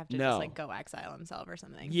him. He'd have to just like go exile himself or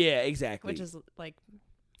something. Yeah, exactly. Which is like,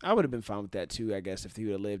 I would have been fine with that too, I guess, if he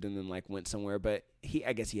would have lived and then like went somewhere. But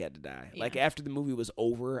I guess he had to die. Yeah. Like after the movie was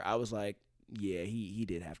over, I was like, yeah, he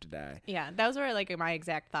did have to die. Yeah, those were like my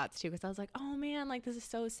exact thoughts too, because I was like, oh man, like this is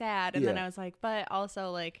so sad, and then I was like, but also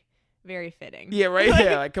like very fitting. Yeah, right.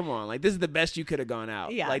 Yeah, like come on, like this is the best you could have gone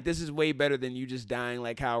out. Yeah, like this is way better than you just dying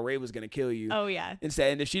like how Rey was gonna kill you. Oh yeah.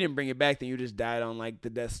 Instead, and if she didn't bring it back, then you just died on like the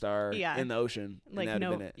Death Star in the ocean. Like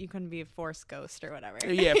you couldn't be a Force ghost or whatever.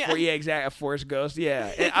 Yeah, exactly, a Force ghost.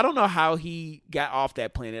 Yeah, and I don't know how he got off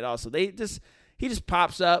that planet. Also, he just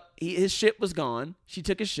pops up. His ship was gone. She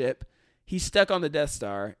took his ship. He's stuck on the Death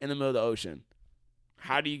Star in the middle of the ocean.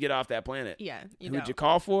 How do you get off that planet? Yeah, who would you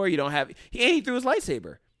call for? You don't have. He threw his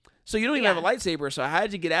lightsaber. So you don't even have a lightsaber. So how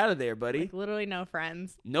did you get out of there, buddy? Like literally no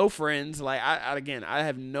friends. No friends. Like I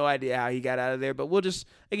have no idea how he got out of there. But we just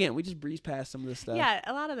breeze past some of this stuff. Yeah,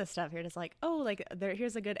 a lot of the stuff here just like,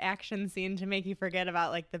 here's a good action scene to make you forget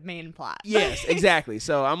about like the main plot. Yes, exactly.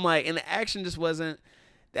 So I'm like, and the action wasn't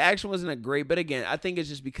a great. But again, I think it's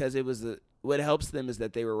just because it was what helps them is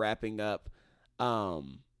that they were wrapping up.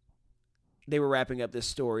 They were wrapping up this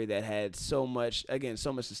story that had so much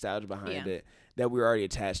nostalgia behind it that we were already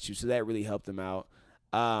attached to. So that really helped them out.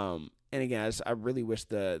 And again, I really wish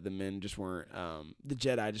the men just weren't, the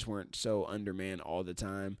Jedi just weren't so undermanned all the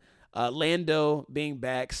time. Lando being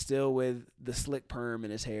back still with the slick perm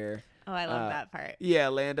in his hair. Oh, I love that part. Yeah,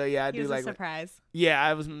 Lando. Yeah, I do like. He was a surprise. Yeah,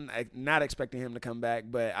 I was not expecting him to come back,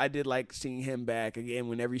 but I did like seeing him back again.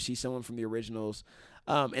 Whenever you see someone from the originals,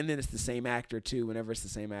 and then it's the same actor too. Whenever it's the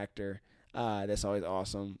same actor, that's always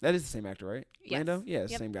awesome. That is the same actor, right? Yes. Lando. Yeah,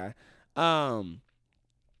 it's the same guy.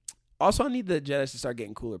 Also, I need the Jedi to start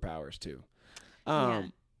getting cooler powers too. So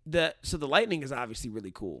the lightning is obviously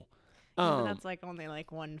really cool. But that's like only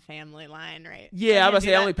like one family line, right? Yeah, I was about to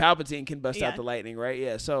say only Palpatine can bust out the lightning, right?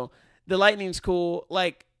 Yeah, so the lightning's cool.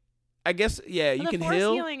 Like, I guess, you can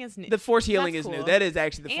heal. The force healing is new. That is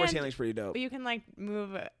actually, the force healing is pretty dope. You can like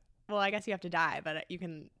move. Well, I guess you have to die, but you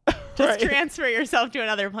can just transfer yourself to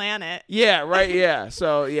another planet. Yeah, right. Yeah.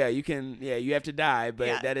 So you can. Yeah, you have to die,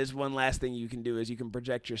 but that is one last thing you can do is you can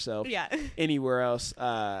project yourself. Anywhere else,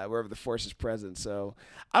 wherever the force is present. So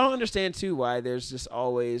I don't understand too why there's just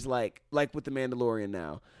always like with the Mandalorian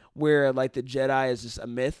now, where like the Jedi is just a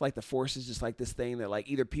myth, like the Force is just like this thing that like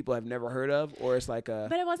either people have never heard of or it's like a.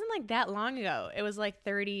 But it wasn't like that long ago. It was like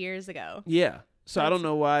 30 years ago. Yeah. So I don't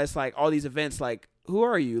know why it's like all these events like, who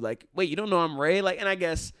are you? Like, wait, you don't know I'm Rey? Like, and I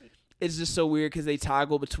guess it's just so weird because they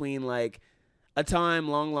toggle between like a time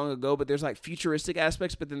long, long ago, but there's like futuristic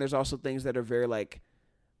aspects, but then there's also things that are very like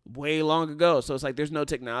way long ago. So it's like there's no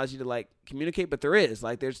technology to like communicate, but there is.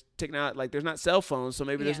 Like there's technology, like there's not cell phones, so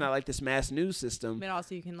maybe there's not like this mass news system. But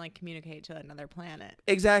also you can like communicate to another planet.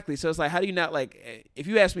 Exactly. So it's like, how do you not like, if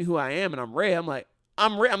you ask me who I am and I'm Rey, I'm like,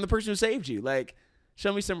 I'm Rey, I'm the person who saved you. Like,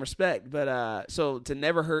 show me some respect. But so to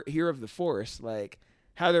never hear of the Force, like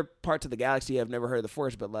how other parts of the galaxy have never heard of the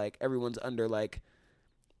Force, but like everyone's under like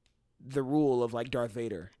the rule of like Darth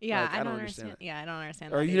Vader. Yeah, like, I don't understand. Yeah, I don't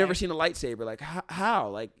understand. Or you've never seen a lightsaber. Like how?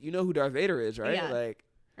 Like you know who Darth Vader is, right? Yeah. Like,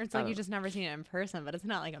 or it's like you just never seen it in person, but it's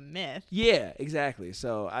not like a myth. Yeah, exactly.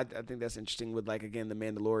 So I think that's interesting with like again the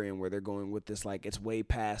Mandalorian, where they're going with this like it's way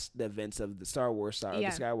past the events of the Star Wars saga, the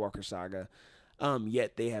Skywalker saga.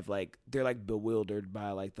 Yet they have like they're like bewildered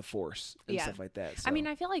by like the Force and stuff like that. So. I mean,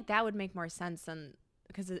 I feel like that would make more sense than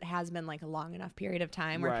because it has been like a long enough period of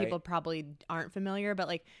time where people probably aren't familiar. But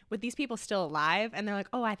like with these people still alive, and they're like,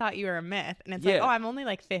 "Oh, I thought you were a myth," and it's like, "Oh, I'm only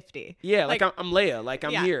like 50." Yeah, like I'm Leia, like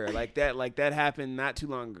I'm here, like that happened not too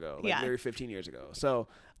long ago, like maybe 15 years ago. So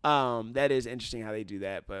that is interesting how they do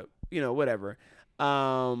that, but you know whatever.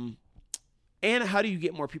 And how do you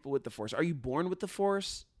get more people with the Force? Are you born with the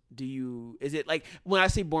Force? Is it like when I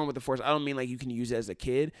say born with the Force, I don't mean like you can use it as a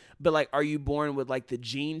kid, but like are you born with like the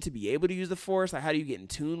gene to be able to use the Force? Like how do you get in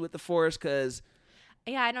tune with the Force? Because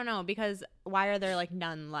I don't know, because why are there like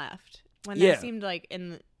none left when there seemed like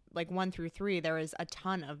in like 1 through 3 there was a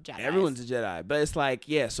ton of Jedi. Everyone's a Jedi, but it's like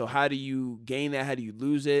so how do you gain that? How do you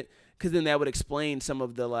lose it? because then that would explain some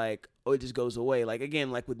of the like, oh, it just goes away. Like again,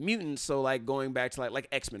 like with mutants, so like going back to like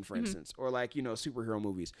X-Men for instance, or like superhero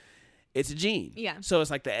movies. It's a gene. Yeah. So it's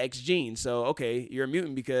like the X gene. So, okay, you're a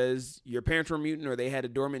mutant because your parents were a mutant or they had a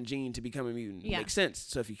dormant gene to become a mutant. Yeah. Makes sense.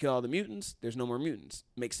 So if you kill all the mutants, there's no more mutants.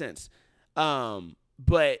 Makes sense.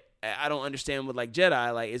 But I don't understand with like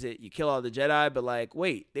Jedi. Like, is it you kill all the Jedi, but like,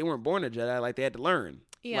 wait, they weren't born a Jedi. Like, they had to learn.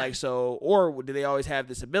 Yeah. Like, so, or do they always have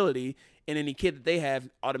this ability and any kid that they have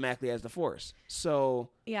automatically has the Force? So.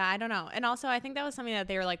 Yeah, I don't know. And also, I think that was something that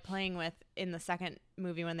they were like playing with in the second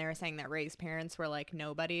movie when they were saying that Rey's parents were like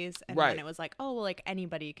nobodies. And then it was like, oh, well, like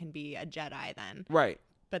anybody can be a Jedi then. Right.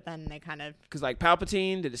 But then they kind of. Because like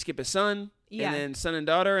Palpatine, did it skip his son? Yeah. And then son and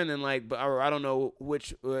daughter. And then like, or I don't know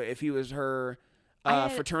which, if he was her.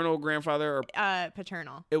 Fraternal grandfather or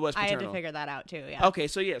paternal. It was paternal. I had to figure that out too. Yeah. Okay,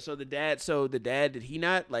 so yeah, so the dad did he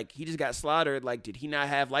not like he just got slaughtered? Like, did he not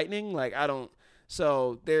have lightning? Like, I don't.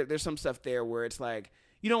 So there's some stuff there where it's like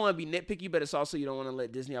you don't want to be nitpicky, but it's also you don't want to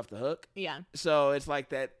let Disney off the hook. Yeah. So it's like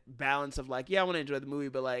that balance of like, yeah, I want to enjoy the movie,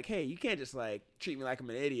 but like, hey, you can't just like treat me like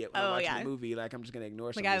I'm an idiot when I'm watching the movie. Like I'm just gonna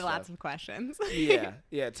ignore. Like I have lots of questions.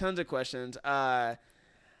 yeah, tons of questions. I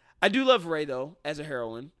do love Rey though as a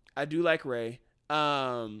heroine. I do like Rey.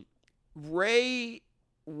 Rey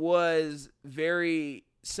was very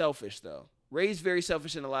selfish though. Rey's very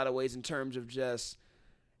selfish in a lot of ways in terms of just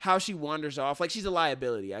how she wanders off. Like she's a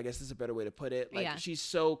liability, I guess that's a better way to put it. Like she's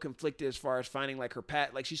so conflicted as far as finding like her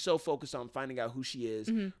past. Like she's so focused on finding out who she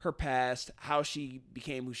is, her past, how she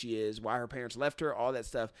became who she is, why her parents left her, all that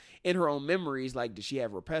stuff. In her own memories, like did she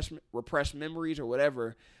have repressed memories or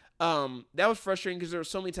whatever? That was frustrating because there were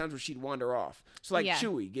so many times where she'd wander off. So like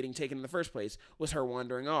Chewie getting taken in the first place was her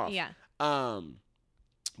wandering off. Yeah.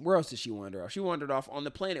 Where else did she wander off? She wandered off on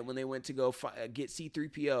the planet when they went to go get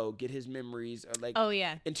C-3PO, get his memories, or like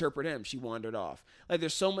interpret him. She wandered off. Like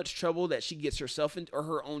there's so much trouble that she gets herself or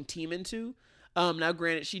her own team into. Now,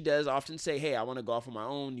 granted, she does often say, hey, I want to go off on my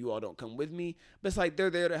own. You all don't come with me. But it's like they're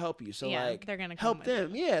there to help you. So, like, they're gonna help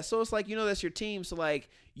them. You. Yeah. So, it's like, that's your team. So, like,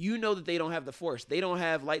 that they don't have the Force. They don't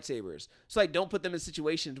have lightsabers. So, like, don't put them in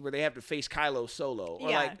situations where they have to face Kylo solo or,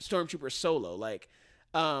 like, Stormtroopers solo. Like,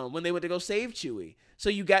 when they went to go save Chewie. So,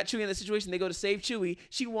 you got Chewie in the situation. They go to save Chewie.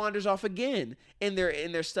 She wanders off again, and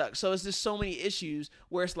they're stuck. So, it's just so many issues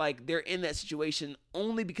where it's like they're in that situation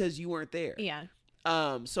only because you weren't there. Yeah.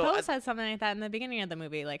 So Poe said something like that in the beginning of the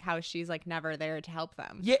movie, like how she's like never there to help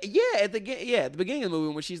them. Yeah, at the beginning of the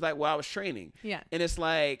movie when she's like, "Well, I was training." Yeah, and it's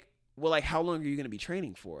like, well, like how long are you going to be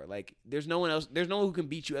training for? Like, there's no one else. There's no one who can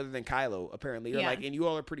beat you other than Kylo, apparently. Or like, and you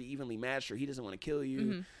all are pretty evenly matched. Or he doesn't want to kill you.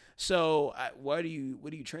 Mm-hmm. So, what are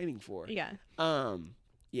you training for? Yeah.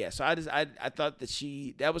 Yeah. So I thought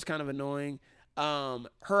that was kind of annoying.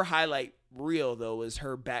 Her highlight reel though was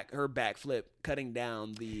her backflip cutting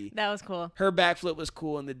down that was cool. Her backflip was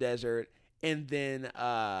cool in the desert. And then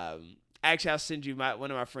actually I'll send you one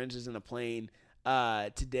of my friends is in a plane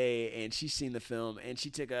today and she's seen the film and she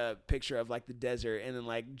took a picture of like the desert and then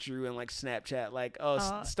like drew in like Snapchat like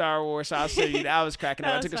Star Wars. So I'll send you I was cracking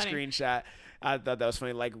up. I took a screenshot. I thought that was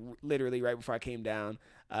funny, like literally right before I came down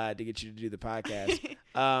to get you to do the podcast.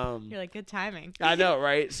 You're like, good timing. I know,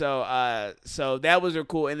 right? So that was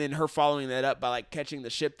cool. And then her following that up by like catching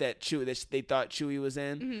the ship that they thought Chewie was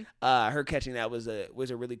in. Mm-hmm. Her catching that was a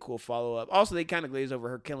really cool follow up. Also, they kind of glazed over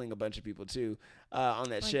her killing a bunch of people too on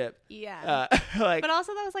that ship. Yeah. But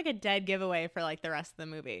also that was like a dead giveaway for like the rest of the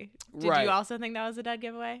movie. Did you also think that was a dead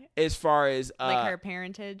giveaway? As far as like her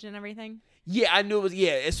parentage and everything? Yeah, I knew it was.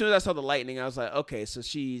 Yeah, as soon as I saw the lightning, I was like, okay, so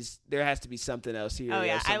there has to be something else here. Oh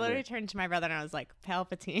yeah, I literally turned to my brother and I was like,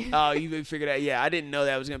 Palpatine. Oh, you figured out? Yeah, I didn't know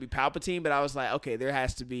that was gonna be Palpatine, but I was like, okay, there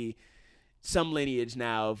has to be some lineage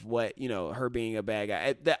now of what her being a bad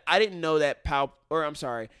guy. I didn't know that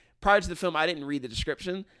prior to the film, I didn't read the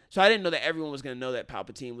description, so I didn't know that everyone was gonna know that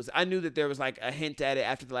Palpatine was. I knew that there was like a hint at it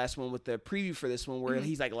after the last one with the preview for this one, where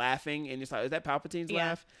he's like laughing and it's like, is that Palpatine's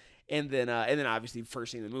laugh? And then obviously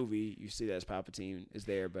first scene in the movie, you see that as Palpatine is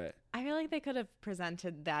there, but I feel like they could have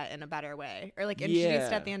presented that in a better way, or like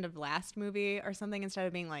introduced at the end of last movie or something instead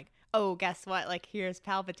of being like, oh, guess what? Like here's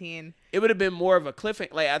Palpatine. It would have been more of a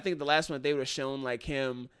cliffhanger. Like I think the last one they would have shown like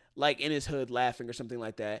him like in his hood laughing or something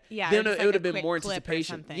like that. Yeah, then it would have been more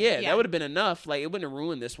anticipation. Yeah, that would have been enough. Like it wouldn't have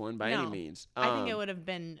ruined this one by any means. I think it would have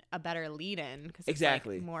been a better lead-in because it's like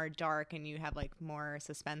more dark and you have like more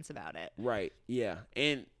suspense about it. Right. Yeah.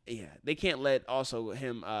 And they can't let also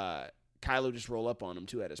him Kylo just roll up on him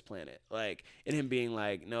too at his planet, like, and him being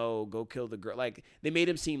like, no, go kill the girl. Like they made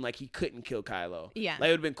him seem like he couldn't kill Kylo. Yeah, like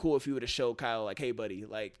it would have been cool if he would have showed Kylo like, hey buddy,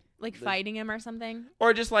 like fighting him or something,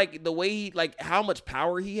 or just like the way he, like how much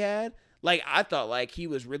power he had. Like, I thought, like, he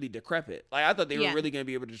was really decrepit. Like, I thought they were really going to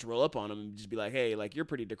be able to just roll up on him and just be like, hey, like, you're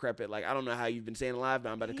pretty decrepit. Like, I don't know how you've been staying alive, but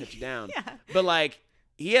I'm about to cut you down. But, like,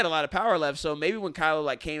 he had a lot of power left, so maybe when Kylo,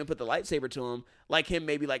 like, came and put the lightsaber to him, like, him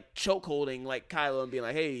maybe, like, choke holding, like, Kylo and being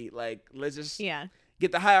like, hey, like, let's just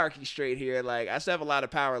get the hierarchy straight here. Like, I still have a lot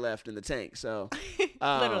of power left in the tank, so.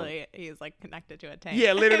 Literally, he's, like, connected to a tank.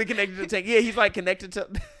 Yeah, literally connected to a tank. Yeah, he's, like, connected to...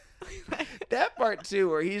 that part too,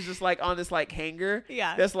 where he's just like on this like hanger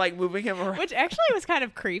that's like moving him around, which actually was kind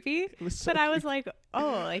of creepy. But I was like,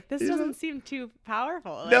 oh, like this doesn't seem too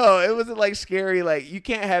powerful. Like, no, it wasn't like scary. Like, you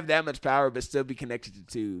can't have that much power but still be connected to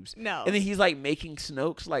tubes. No. And then he's like making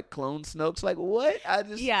Snoke's, like clone Snoke's. Like, what? I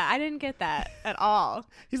didn't get that at all.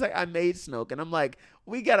 He's like, I made Snoke, and I'm like,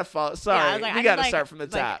 we gotta follow. Sorry, we gotta start from the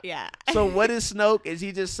top. Yeah. So what is Snoke? Is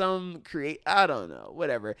he just some I don't know.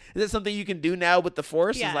 Whatever. Is it something you can do now with the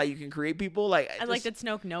Force? Yeah. Is like you can create people? Like, and like, did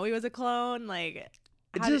Snoke know he was a clone? Like,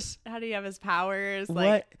 how do you have his powers? What?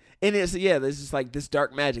 Like, and it's there's just like this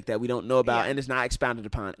dark magic that we don't know about, and it's not expounded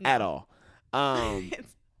upon at all.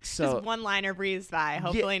 It's so just one liner breezed by.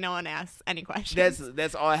 Hopefully, no one asks any questions.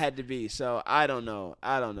 That's all it had to be. So I don't know,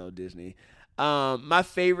 Disney. My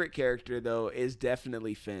favorite character though is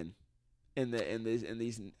definitely Finn. In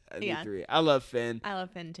these three, I love Finn. I love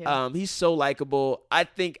Finn too. He's so likable. I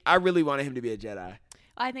think I really wanted him to be a Jedi.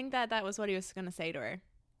 I think that was what he was gonna say to her.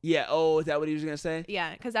 Yeah. Oh, is that what he was gonna say?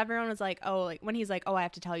 Yeah, because everyone was like, oh, like when he's like, oh, I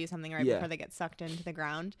have to tell you something right before they get sucked into the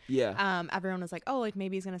ground. Yeah. Everyone was like, oh, like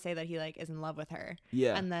maybe he's gonna say that he like is in love with her.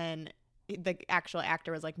 Yeah. And then the actual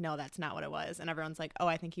actor was like, no, that's not what it was. And everyone's like, oh,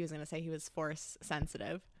 I think he was gonna say he was Force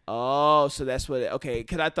sensitive. Oh, so that's what okay,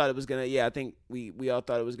 because I thought it was gonna I think we all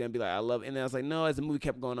thought it was gonna be like I love, and then I was like, no, as the movie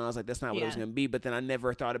kept going on, I was like, that's not what it was gonna be, but then I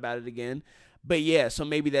never thought about it again. But yeah, so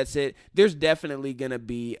maybe that's it. There's definitely gonna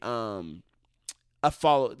be a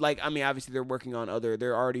follow, like, I mean, obviously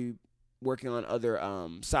they're already working on other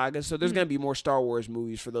sagas, so there's gonna be more Star Wars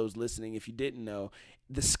movies for those listening. If you didn't know,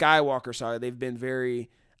 the Skywalker saga, they've been very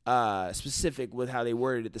specific with how they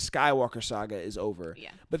worded it. The Skywalker saga is over,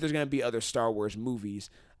 but there's gonna be other Star Wars movies.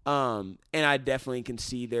 And I definitely can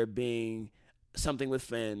see there being something with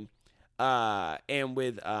Finn, and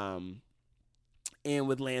with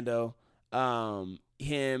Lando,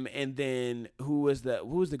 him, and then who was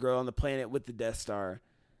the girl on the planet with the Death Star?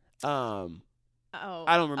 I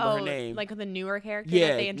don't remember her name. Like the newer character. Yeah,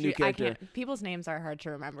 that they new character. People's names are hard to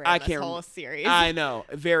remember. I in can't. This whole series. I know,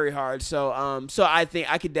 very hard. So, so I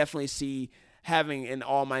think I could definitely see having an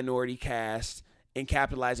all minority cast and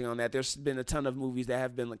capitalizing on that. There's been a ton of movies that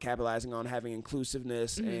have been capitalizing on having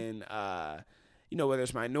inclusiveness and, whether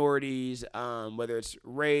it's minorities, whether it's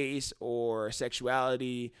race or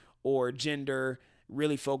sexuality or gender,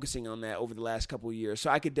 really focusing on that over the last couple of years. So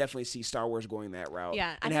I could definitely see Star Wars going that route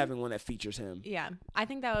and having one that features him. Yeah, I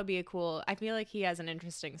think that would be I feel like he has an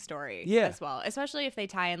interesting story as well, especially if they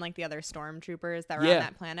tie in like the other stormtroopers that were on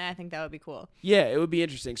that planet. I think that would be cool. Yeah, it would be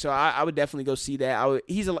interesting. So I would definitely go see that.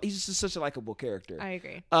 He's just such a likable character. I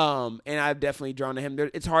agree. And I've definitely drawn to him.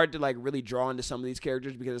 It's hard to like really draw into some of these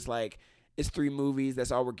characters because it's like, it's 3 movies. That's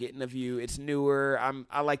all we're getting of you. It's newer.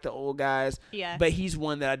 I like the old guys. Yeah. But he's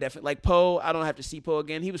one that I definitely like. Poe. I don't have to see Poe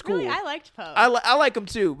again. He was cool. Really, I liked Poe. I like him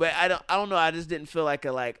too. But I don't know. I just didn't feel like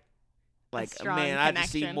a man. Connection. I have to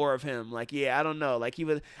see more of him. Like, yeah, I don't know. Like he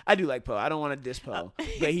was. I do like Poe. I don't want to diss Poe.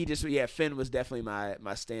 But he just Finn was definitely my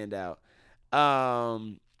standout.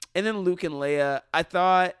 And then Luke and Leia. I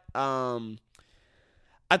thought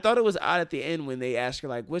it was odd at the end when they asked her,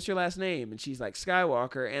 like, what's your last name? And she's like,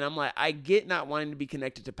 Skywalker. And I'm like, I get not wanting to be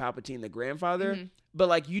connected to Palpatine, the grandfather, but,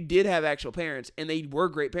 like, you did have actual parents, and they were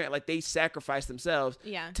great parents. Like, they sacrificed themselves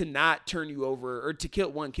to not turn you over or to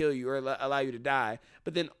kill you or allow you to die,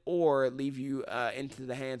 but then or leave you into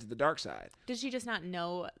the hands of the dark side. Did she just not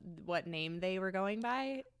know what name they were going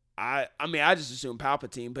by? I just assumed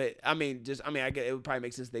Palpatine, but I get it would probably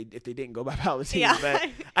make sense if they didn't go by Palpatine. Yeah. But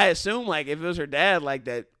I assume like if it was her dad, like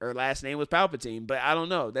that her last name was Palpatine. But I don't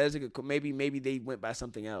know. That is a good. Maybe they went by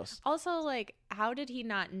something else. Also, like, how did he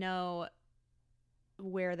not know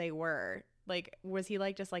where they were? Like, was he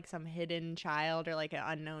like just like some hidden child or like an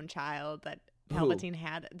unknown child that Palpatine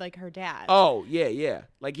had? Like her dad. Oh yeah.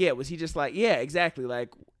 Like was he just like exactly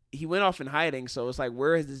like. He went off in hiding, so it's like,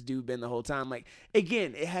 where has this dude been the whole time? Like,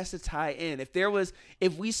 again, it has to tie in.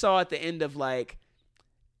 If we saw at the end of like,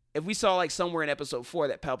 if we saw like somewhere in episode 4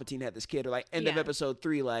 that Palpatine had this kid, or like end of episode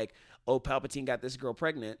 3, like, oh, Palpatine got this girl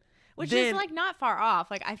pregnant. Which is like not far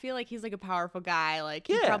off. Like, I feel like he's like a powerful guy. Like,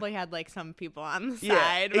 he probably had like some people on the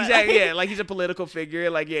side. But, exactly. Yeah, like he's a political figure.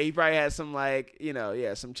 Like, yeah, he probably had some like,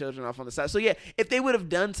 some children off on the side. So yeah, if they would have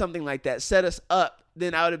done something like that, set us up,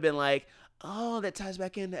 then I would have been like, Oh, that ties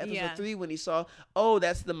back into episode 3 when he saw, oh,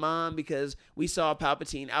 that's the mom because we saw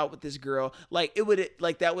Palpatine out with this girl. Like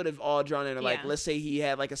that would have all drawn into like, let's say he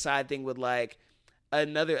had like a side thing with like a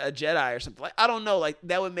Jedi or something. Like, I don't know, like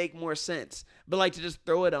that would make more sense. But like to just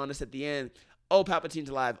throw it on us at the end. Oh, Palpatine's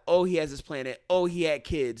alive. Oh, he has this planet. Oh, he had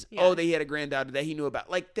kids. Yeah. Oh, he had a granddaughter that he knew about.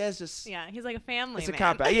 Like, that's just... Yeah, he's like a family man. It's a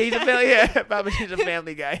cop-out. Yeah, he's a family... Yeah, Palpatine's a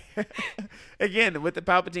family guy. Again, with the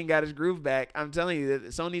Palpatine got his groove back, I'm telling you,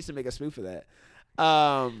 that someone needs to make a spoof of that.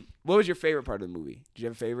 What was your favorite part of the movie? Did you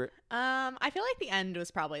have a favorite? I feel like the end was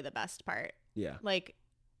probably the best part. Yeah. Like,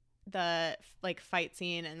 the fight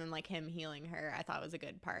scene and then, like, him healing her, I thought was a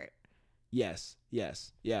good part. Yes. Yeah.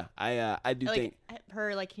 I do think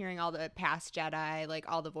her like hearing all the past Jedi, like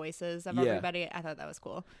all the voices of everybody. I thought that was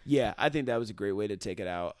cool. Yeah, I think that was a great way to take it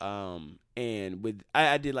out. And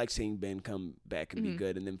I did like seeing Ben come back and be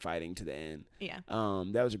good and then fighting to the end. Yeah.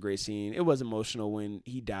 That was a great scene. It was emotional when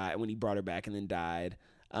he died, when he brought her back and then died.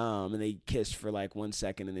 And they kissed for like 1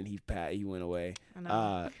 second and then he went away.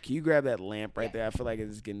 Can you grab that lamp right there? I feel like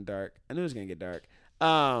it's getting dark. I knew it was gonna get dark.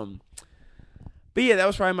 But yeah, that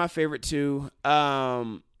was probably my favorite too.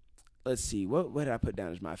 Let's see, what did I put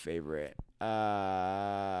down as my favorite?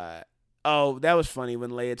 Oh, that was funny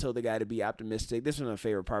when Leia told the guy to be optimistic. This was my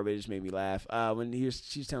favorite part, but it just made me laugh. When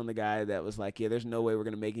she's telling the guy that was like, yeah, there's no way we're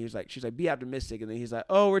gonna make it. She's like, be optimistic, and then he's like,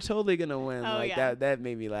 oh, we're totally gonna win. That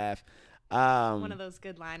made me laugh. One of those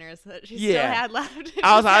good liners that she still had left.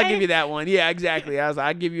 I was like, I'll give you that one. Yeah, exactly. I was like,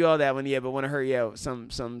 I'll give you all that one. Yeah, but one of her,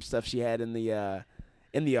 some stuff she had in the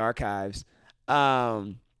archives. Not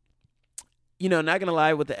gonna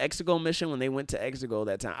lie, with the Exegol mission, when they went to Exegol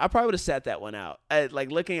that time, I probably would have sat that one out. Like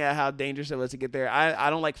looking at how dangerous it was to get there. I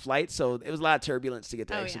don't like flights, so it was a lot of turbulence to get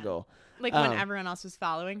to Exegol. Yeah. Like when everyone else was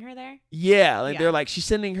following her there? Yeah, they're like, she's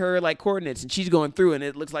sending her like coordinates and she's going through, and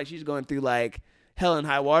it looks like she's going through like hell and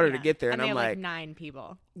high water to get there. And I'm like 9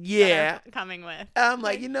 people. Yeah. Coming with. I'm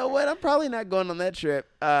like, you know what? I'm probably not going on that trip.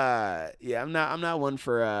 I'm not one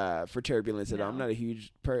for turbulence at all. I'm not a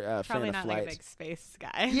huge fan of flights. Probably not like a big space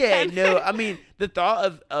guy. Yeah, no. I mean, the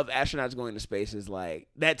thought of astronauts going to space is like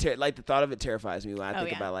that. Like the thought of it terrifies me when I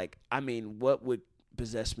think about like, I mean, what would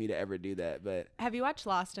possess me to ever do that? But have you watched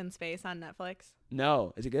Lost in Space on Netflix?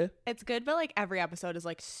 No. Is it good? It's good, but like every episode is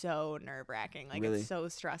like so nerve-wracking. Like it's so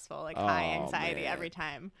stressful, like high anxiety every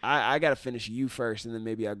time. I gotta finish You first, and then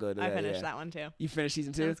maybe I'll go to that. I finished that one too. You finished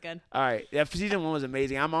season 2? That was good. All right. Yeah, season 1 was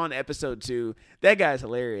amazing. I'm on episode 2. That guy's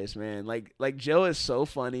hilarious, man. Like Joe is so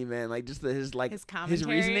funny, man. Like just his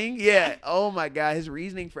reasoning. Yeah. Oh my God, his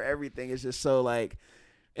reasoning for everything is just so like.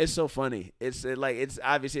 It's so funny. It's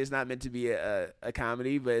obviously it's not meant to be a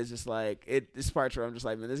comedy, but it's just like it's parts where I'm just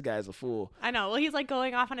like, man, this guy's a fool. I know. Well, he's like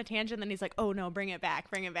going off on a tangent, then he's like, oh no, bring it back.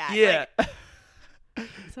 Yeah. So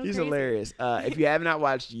he's crazy. Hilarious. If you have not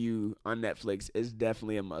watched You on Netflix, it's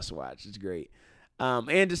definitely a must watch. It's great.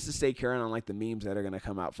 And just to stay current on like the memes that are gonna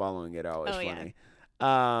come out following it are always funny.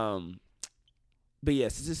 Yeah. But yeah,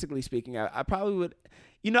 statistically speaking, I probably would.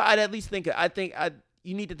 I'd at least think.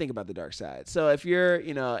 You need to think about the dark side. So if you're,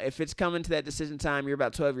 if it's coming to that decision time, you're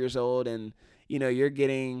about 12 years old and, you're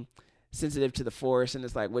getting sensitive to the Force and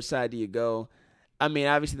it's like, which side do you go? I mean,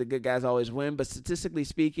 obviously the good guys always win, but statistically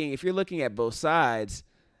speaking, if you're looking at both sides,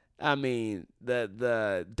 I mean,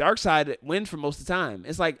 the dark side wins for most of the time.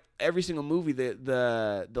 It's like every single movie,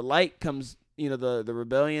 the light comes, the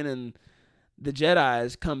rebellion and the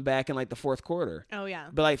Jedis come back in like the fourth quarter. Oh yeah.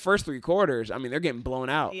 But like first 3 quarters, I mean, they're getting blown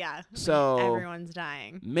out. Yeah. So everyone's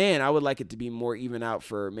dying. Man, I would like it to be more even out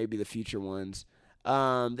for maybe the future ones.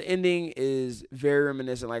 The ending is very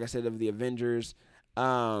reminiscent, like I said, of the Avengers.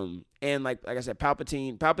 And like I said,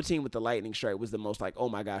 Palpatine with the lightning strike was the most like, oh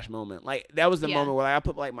my gosh moment. Like that was the moment where I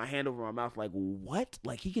put like my hand over my mouth, like, what?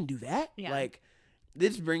 Like he can do that? Yeah. Like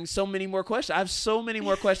this brings so many more questions. I have so many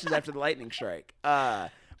more questions after the lightning strike.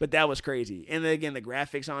 But that was crazy. And then again, the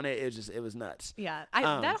graphics on it, it was nuts. Yeah.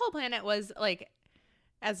 That whole planet was like,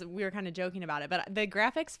 as we were kind of joking about it, but the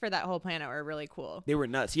graphics for that whole planet were really cool. They were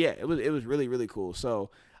nuts. Yeah, it was really, really cool. So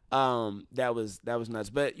that was nuts.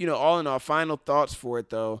 But, all in all, final thoughts for it,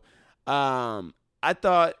 though. I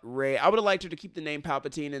thought Rey, I would have liked her to keep the name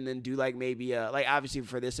Palpatine and then do like maybe, like obviously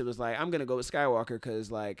for this, it was like, I'm going to go with Skywalker because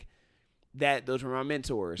like, those were my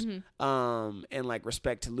mentors, and like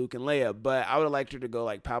respect to Luke and Leia. But I would have liked her to go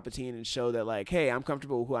like Palpatine and show that like, hey, I'm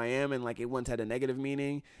comfortable with who I am, and like it once had a negative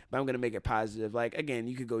meaning, but I'm gonna make it positive. Like again,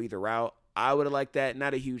 you could go either route. I would have liked that.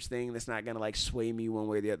 Not a huge thing. That's not gonna like sway me one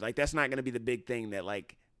way or the other. Like that's not gonna be the big thing that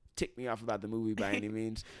like ticked me off about the movie by any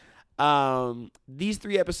means. These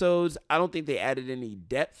 3 episodes, I don't think they added any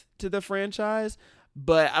depth to the franchise,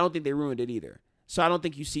 but I don't think they ruined it either. So I don't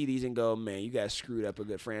think you see these and go, man, you guys screwed up a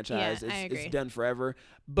good franchise. I agree. It's done forever.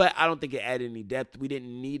 But I don't think it added any depth. We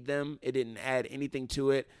didn't need them. It didn't add anything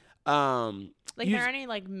to it. There aren't any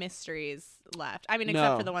like mysteries left. I mean,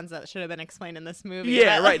 except for the ones that should have been explained in this movie.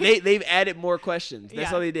 Yeah, but, right. like, They've added more questions.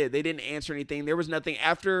 That's all they did. They didn't answer anything. There was nothing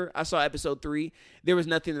after I saw episode 3. There was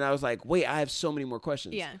nothing that I was like, wait, I have so many more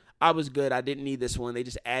questions. Yeah, I was good. I didn't need this one. They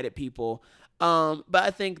just added people. But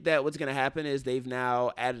I think that what's going to happen is they've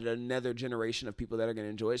now added another generation of people that are going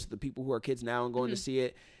to enjoy it. So the people who are kids now and going to see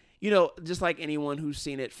it, you know, just like anyone who's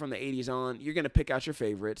seen it from the 80s on, you're going to pick out your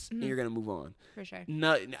favorites and you're going to move on. For sure.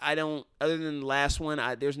 No, I don't, other than the last one,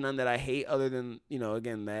 there's none that I hate other than, you know,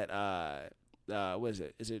 again, that, what is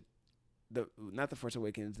it? Is it not The Force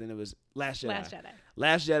Awakens, then it was Last Jedi.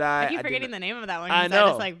 Last Jedi. I keep forgetting the name of that one. I know. I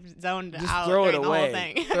just like zoned just out. Throw it during away. The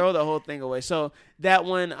whole thing. Throw the whole thing away. So that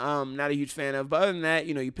one, not a huge fan of. But other than that,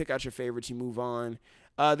 you know, you pick out your favorites, you move on.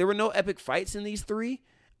 There were no epic fights in these 3.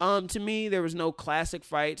 To me, there was no classic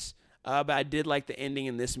fights. But I did like the ending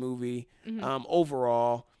in this movie.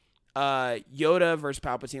 Overall, Yoda versus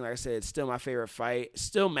Palpatine, like I said, still my favorite fight.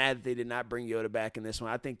 Still mad that they did not bring Yoda back in this one.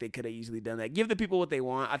 I think they could have easily done that. Give the people what they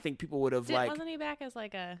want. I think people would have wasn't he back as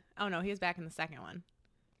like a? Oh no, he was back in the second one.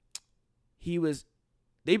 He was.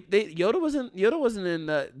 Yoda wasn't in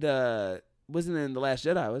the wasn't in The Last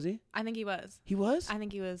Jedi, was he? I think he was. He was? I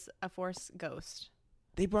think he was a Force ghost.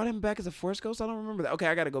 They brought him back as a Force ghost? I don't remember that. Okay,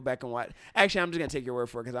 I got to go back and watch. Actually, I'm just going to take your word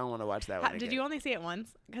for it because I don't want to watch that one again. Did you only see it once?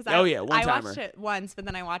 One-timer. I watched it once, but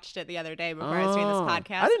then I watched it the other day before I was doing this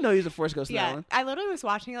podcast. I didn't know he was a Force ghost in that one. I literally was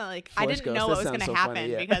watching it like I Force didn't ghost. know That what was going to sounds so happen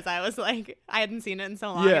funny, yeah. because I was like, I hadn't seen it in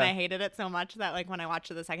so long and I hated it so much that like when I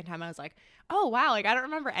watched it the second time, I was like, oh, wow, like I don't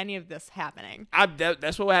remember any of this happening.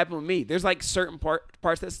 That's what happened with me. There's like certain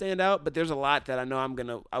parts that stand out, but there's a lot that I know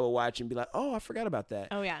I will watch and be like, oh, I forgot about that.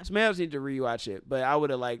 Oh, yeah. So maybe I just need to rewatch it, but I would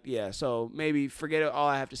have liked, so maybe forget all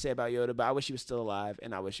I have to say about Yoda, but I wish he was still alive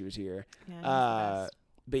and I wish he was here. Yeah, he's the best.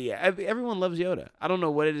 But yeah, everyone loves Yoda. I don't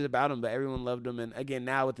know what it is about him, but everyone loved him. And again,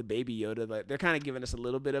 now with the baby Yoda, like they're kind of giving us a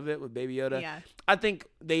little bit of it with baby Yoda. Yeah. I think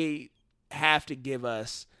they have to give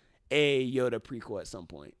us a Yoda prequel at some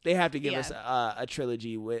point. They have to give us a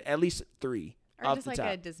trilogy with at least 3. Or just like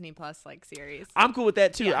a Disney Plus like series. I'm cool with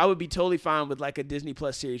that too. Yeah. I would be totally fine with like a Disney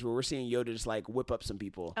Plus series where we're seeing Yoda just like whip up some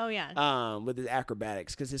people. Oh yeah. With his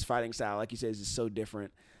acrobatics, because his fighting style, like you said, is just so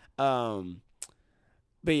different.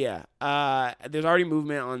 But yeah, there's already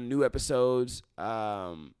movement on new episodes.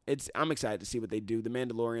 I'm excited to see what they do. The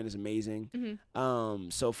Mandalorian is amazing.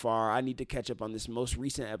 So far, I need to catch up on this most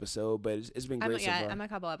recent episode, but it's been great so far. I'm a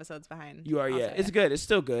couple episodes behind. You are, also, yeah. It's good. It's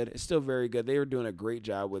still good. It's still very good. They were doing a great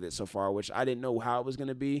job with it so far, which I didn't know how it was going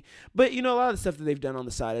to be. But, you know, a lot of the stuff that they've done on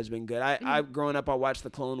the side has been good. I've growing up, I watched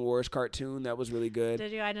the Clone Wars cartoon. That was really good.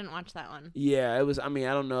 Did you? I didn't watch that one. Yeah, it was, I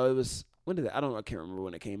don't know. It was, I can't remember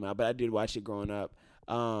when it came out, but I did watch it growing up.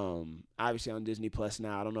 Obviously on Disney Plus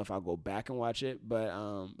now. I don't know if I'll go back and watch it, but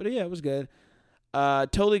yeah, it was good.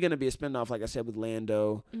 Totally gonna be a spinoff, like I said, with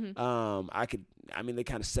Lando. They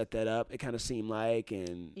kind of set that up. It kind of seemed like,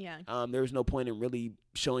 and there was no point in really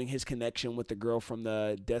showing his connection with the girl from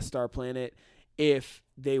the Death Star planet if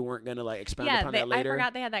they weren't gonna like expound upon that later. I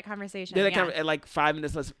forgot they had that conversation. At like 5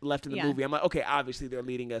 minutes left in the movie. I'm like, okay, obviously they're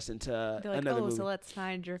leading us into another movie. So let's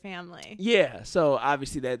find your family. Yeah, so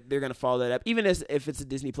obviously that they're gonna follow that up, even if it's a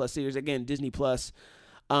Disney Plus series. Again, Disney Plus.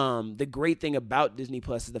 The great thing about Disney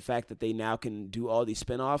Plus is the fact that they now can do all these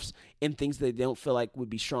spinoffs and things that they don't feel like would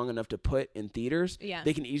be strong enough to put in theaters. Yeah.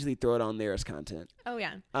 They can easily throw it on there as content. Oh,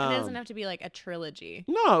 yeah. And it doesn't have to be like a trilogy.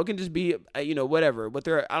 No, it can just be, whatever. But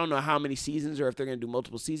I don't know how many seasons or if they're going to do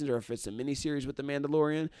multiple seasons or if it's a miniseries with The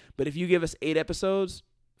Mandalorian. But if you give us 8 episodes,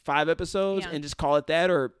 5 episodes, and just call it that,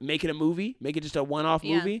 or make it a movie, make it just a one-off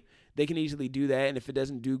movie, they can easily do that. And if it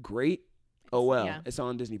doesn't do great, it's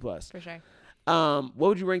on Disney Plus. For sure. What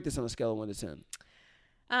would you rank this on a scale of 1 to 10?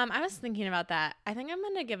 I was thinking about that. I think I'm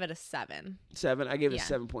going to give it a 7. 7? I gave it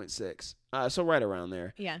 7.6. So right around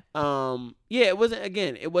there. Yeah.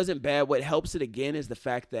 It wasn't bad. What helps it again is the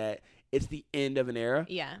fact that it's the end of an era.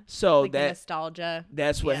 Yeah. So like that nostalgia.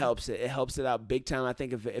 That's what helps it. It helps it out big time. I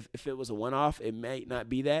think if it was a one-off, it might not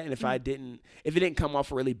be that. And if it didn't come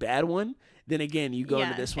off a really bad one, then again, you go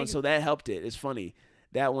into this one. So that helped it. It's funny.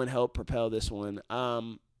 That one helped propel this one.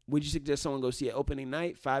 Would you suggest someone go see it opening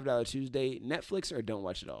night, $5 Tuesday, Netflix, or don't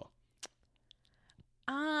watch it all?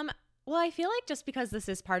 Well, I feel like just because this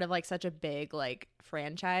is part of like such a big like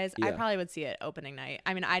franchise, I probably would see it opening night.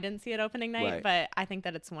 I mean, I didn't see it opening night, but I think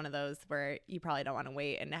that it's one of those where you probably don't want to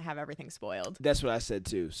wait and have everything spoiled. That's what I said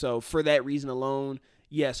too. So for that reason alone,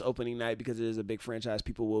 yes, opening night, because it is a big franchise,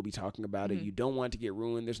 people will be talking about it. You don't want it to get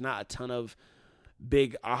ruined. There's not a ton of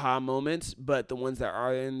big aha moments, but the ones that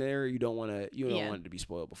are in there, you don't want it to be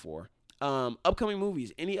spoiled before. Upcoming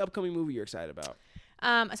movies. Any upcoming movie you're excited about?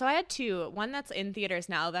 So I had two. One that's in theaters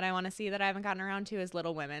now that I want to see that I haven't gotten around to is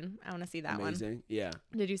Little Women. I want to see that one. Amazing. Yeah.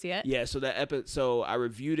 Did you see it? Yeah. So so I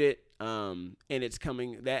reviewed it. And it's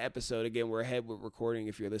coming. That episode again. We're ahead with recording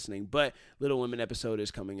if you're listening. But Little Women episode is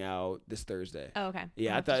coming out this Thursday. Oh, okay.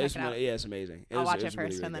 Yeah, I thought it's amazing. I'll watch it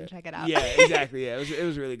first and then check it out. Yeah, exactly. Yeah, it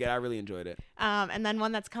was really good. I really enjoyed it. And then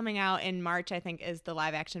one that's coming out in March, I think, is the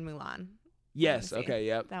live action Mulan. Yes. Okay.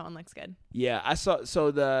 Yep. That one looks good. Yeah, I saw. So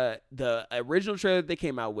the original trailer that they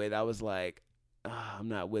came out with, I was like, I'm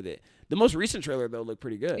not with it. The most recent trailer though looked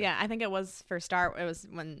pretty good. Yeah, I think it was for Star. It was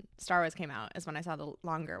when Star Wars came out is when I saw the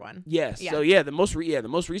longer one. Yes. Yeah. So yeah, the most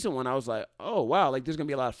recent one, I was like, oh wow, like there's gonna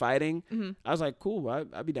be a lot of fighting. Mm-hmm. I was like, cool,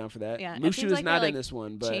 I'd be down for that. Yeah. Mushu is not in this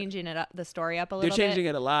one, but changing it up, the story up a little bit. They're changing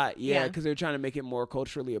it a lot. Yeah, because they're trying to make it more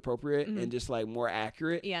culturally appropriate and just like more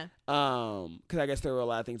accurate. Yeah. Because I guess there were a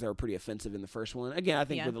lot of things that were pretty offensive in the first one. Again, I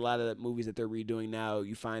think with a lot of the movies that they're redoing now,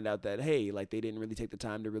 you find out that hey, like they didn't really take the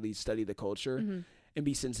time to really study the culture. Mm-hmm. And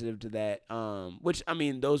be sensitive to that, which I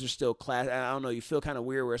mean, those are still class. I don't know. You feel kind of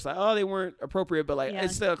weird where it's like, oh, they weren't appropriate, but like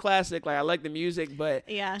it's still a classic. Like I like the music, but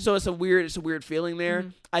so it's a weird feeling there. Mm-hmm.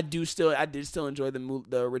 I did still enjoy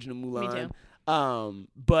the original Mulan. Me too.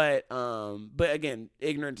 But again,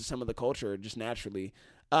 ignorant to some of the culture just naturally.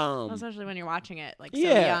 Especially when you're watching it like so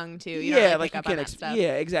young too. You don't really pick up on that stuff.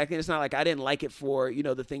 Yeah, exactly. It's not like I didn't like it for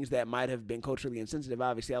the things that might have been culturally insensitive.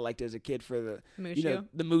 Obviously, I liked it as a kid for the Mushu,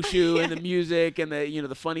 the Mushu and the music and the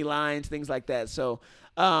the funny lines, things like that. So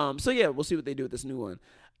yeah, we'll see what they do with this new one.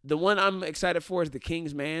 The one I'm excited for is The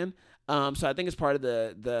King's Man. So I think it's part of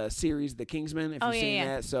the series The Kingsman. If you've seen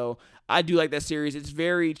that, so I do like that series. It's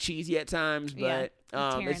very cheesy at times, but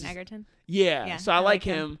Taron Egerton. Yeah, so I like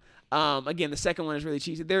him. Again, the second one is really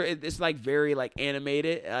cheesy. It's like very like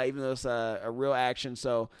animated, even though it's a real action.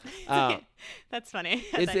 So that's funny.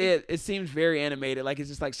 It seems very animated. Like it's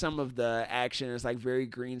just like some of the action is like very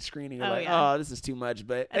green screening. You're oh, this is too much.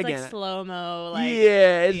 But it's again, like slow mo.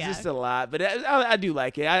 It's just a lot. But I do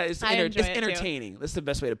like it. It's entertaining. Too. That's the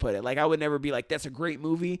best way to put it. Like I would never be like, that's a great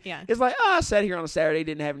movie. Yeah. It's like, I sat here on a Saturday,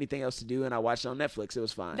 didn't have anything else to do, and I watched it on Netflix. It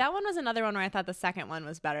was fine. That one was another one where I thought the second one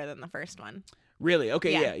was better than the first one. Really?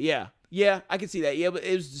 Okay. Yeah. I can see that. Yeah, but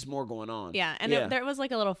it was just more going on. Yeah, and there was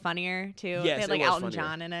like a little funnier too. Yes, they had like Elton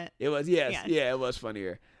John in it. It was. Yes. Yeah, it was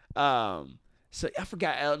funnier. So I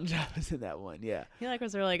forgot Elton John was in that one. Yeah. He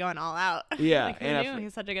was really going all out. Yeah, like, who knew?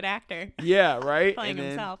 He's such a good actor. Yeah. Right. Playing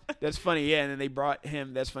himself. That's funny. Yeah, and then they brought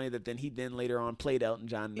him. That's funny that he later on played Elton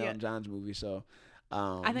John in Elton John's movie. So.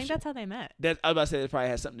 I think that's how they met. I was about to say that probably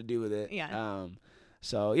has something to do with it. Yeah.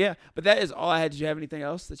 So, yeah. But that is all I had. Did you have anything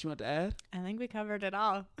else that you want to add? I think we covered it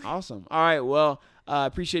all. Awesome. All right. Well,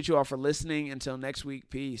 appreciate you all for listening. Until next week.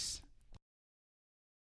 Peace.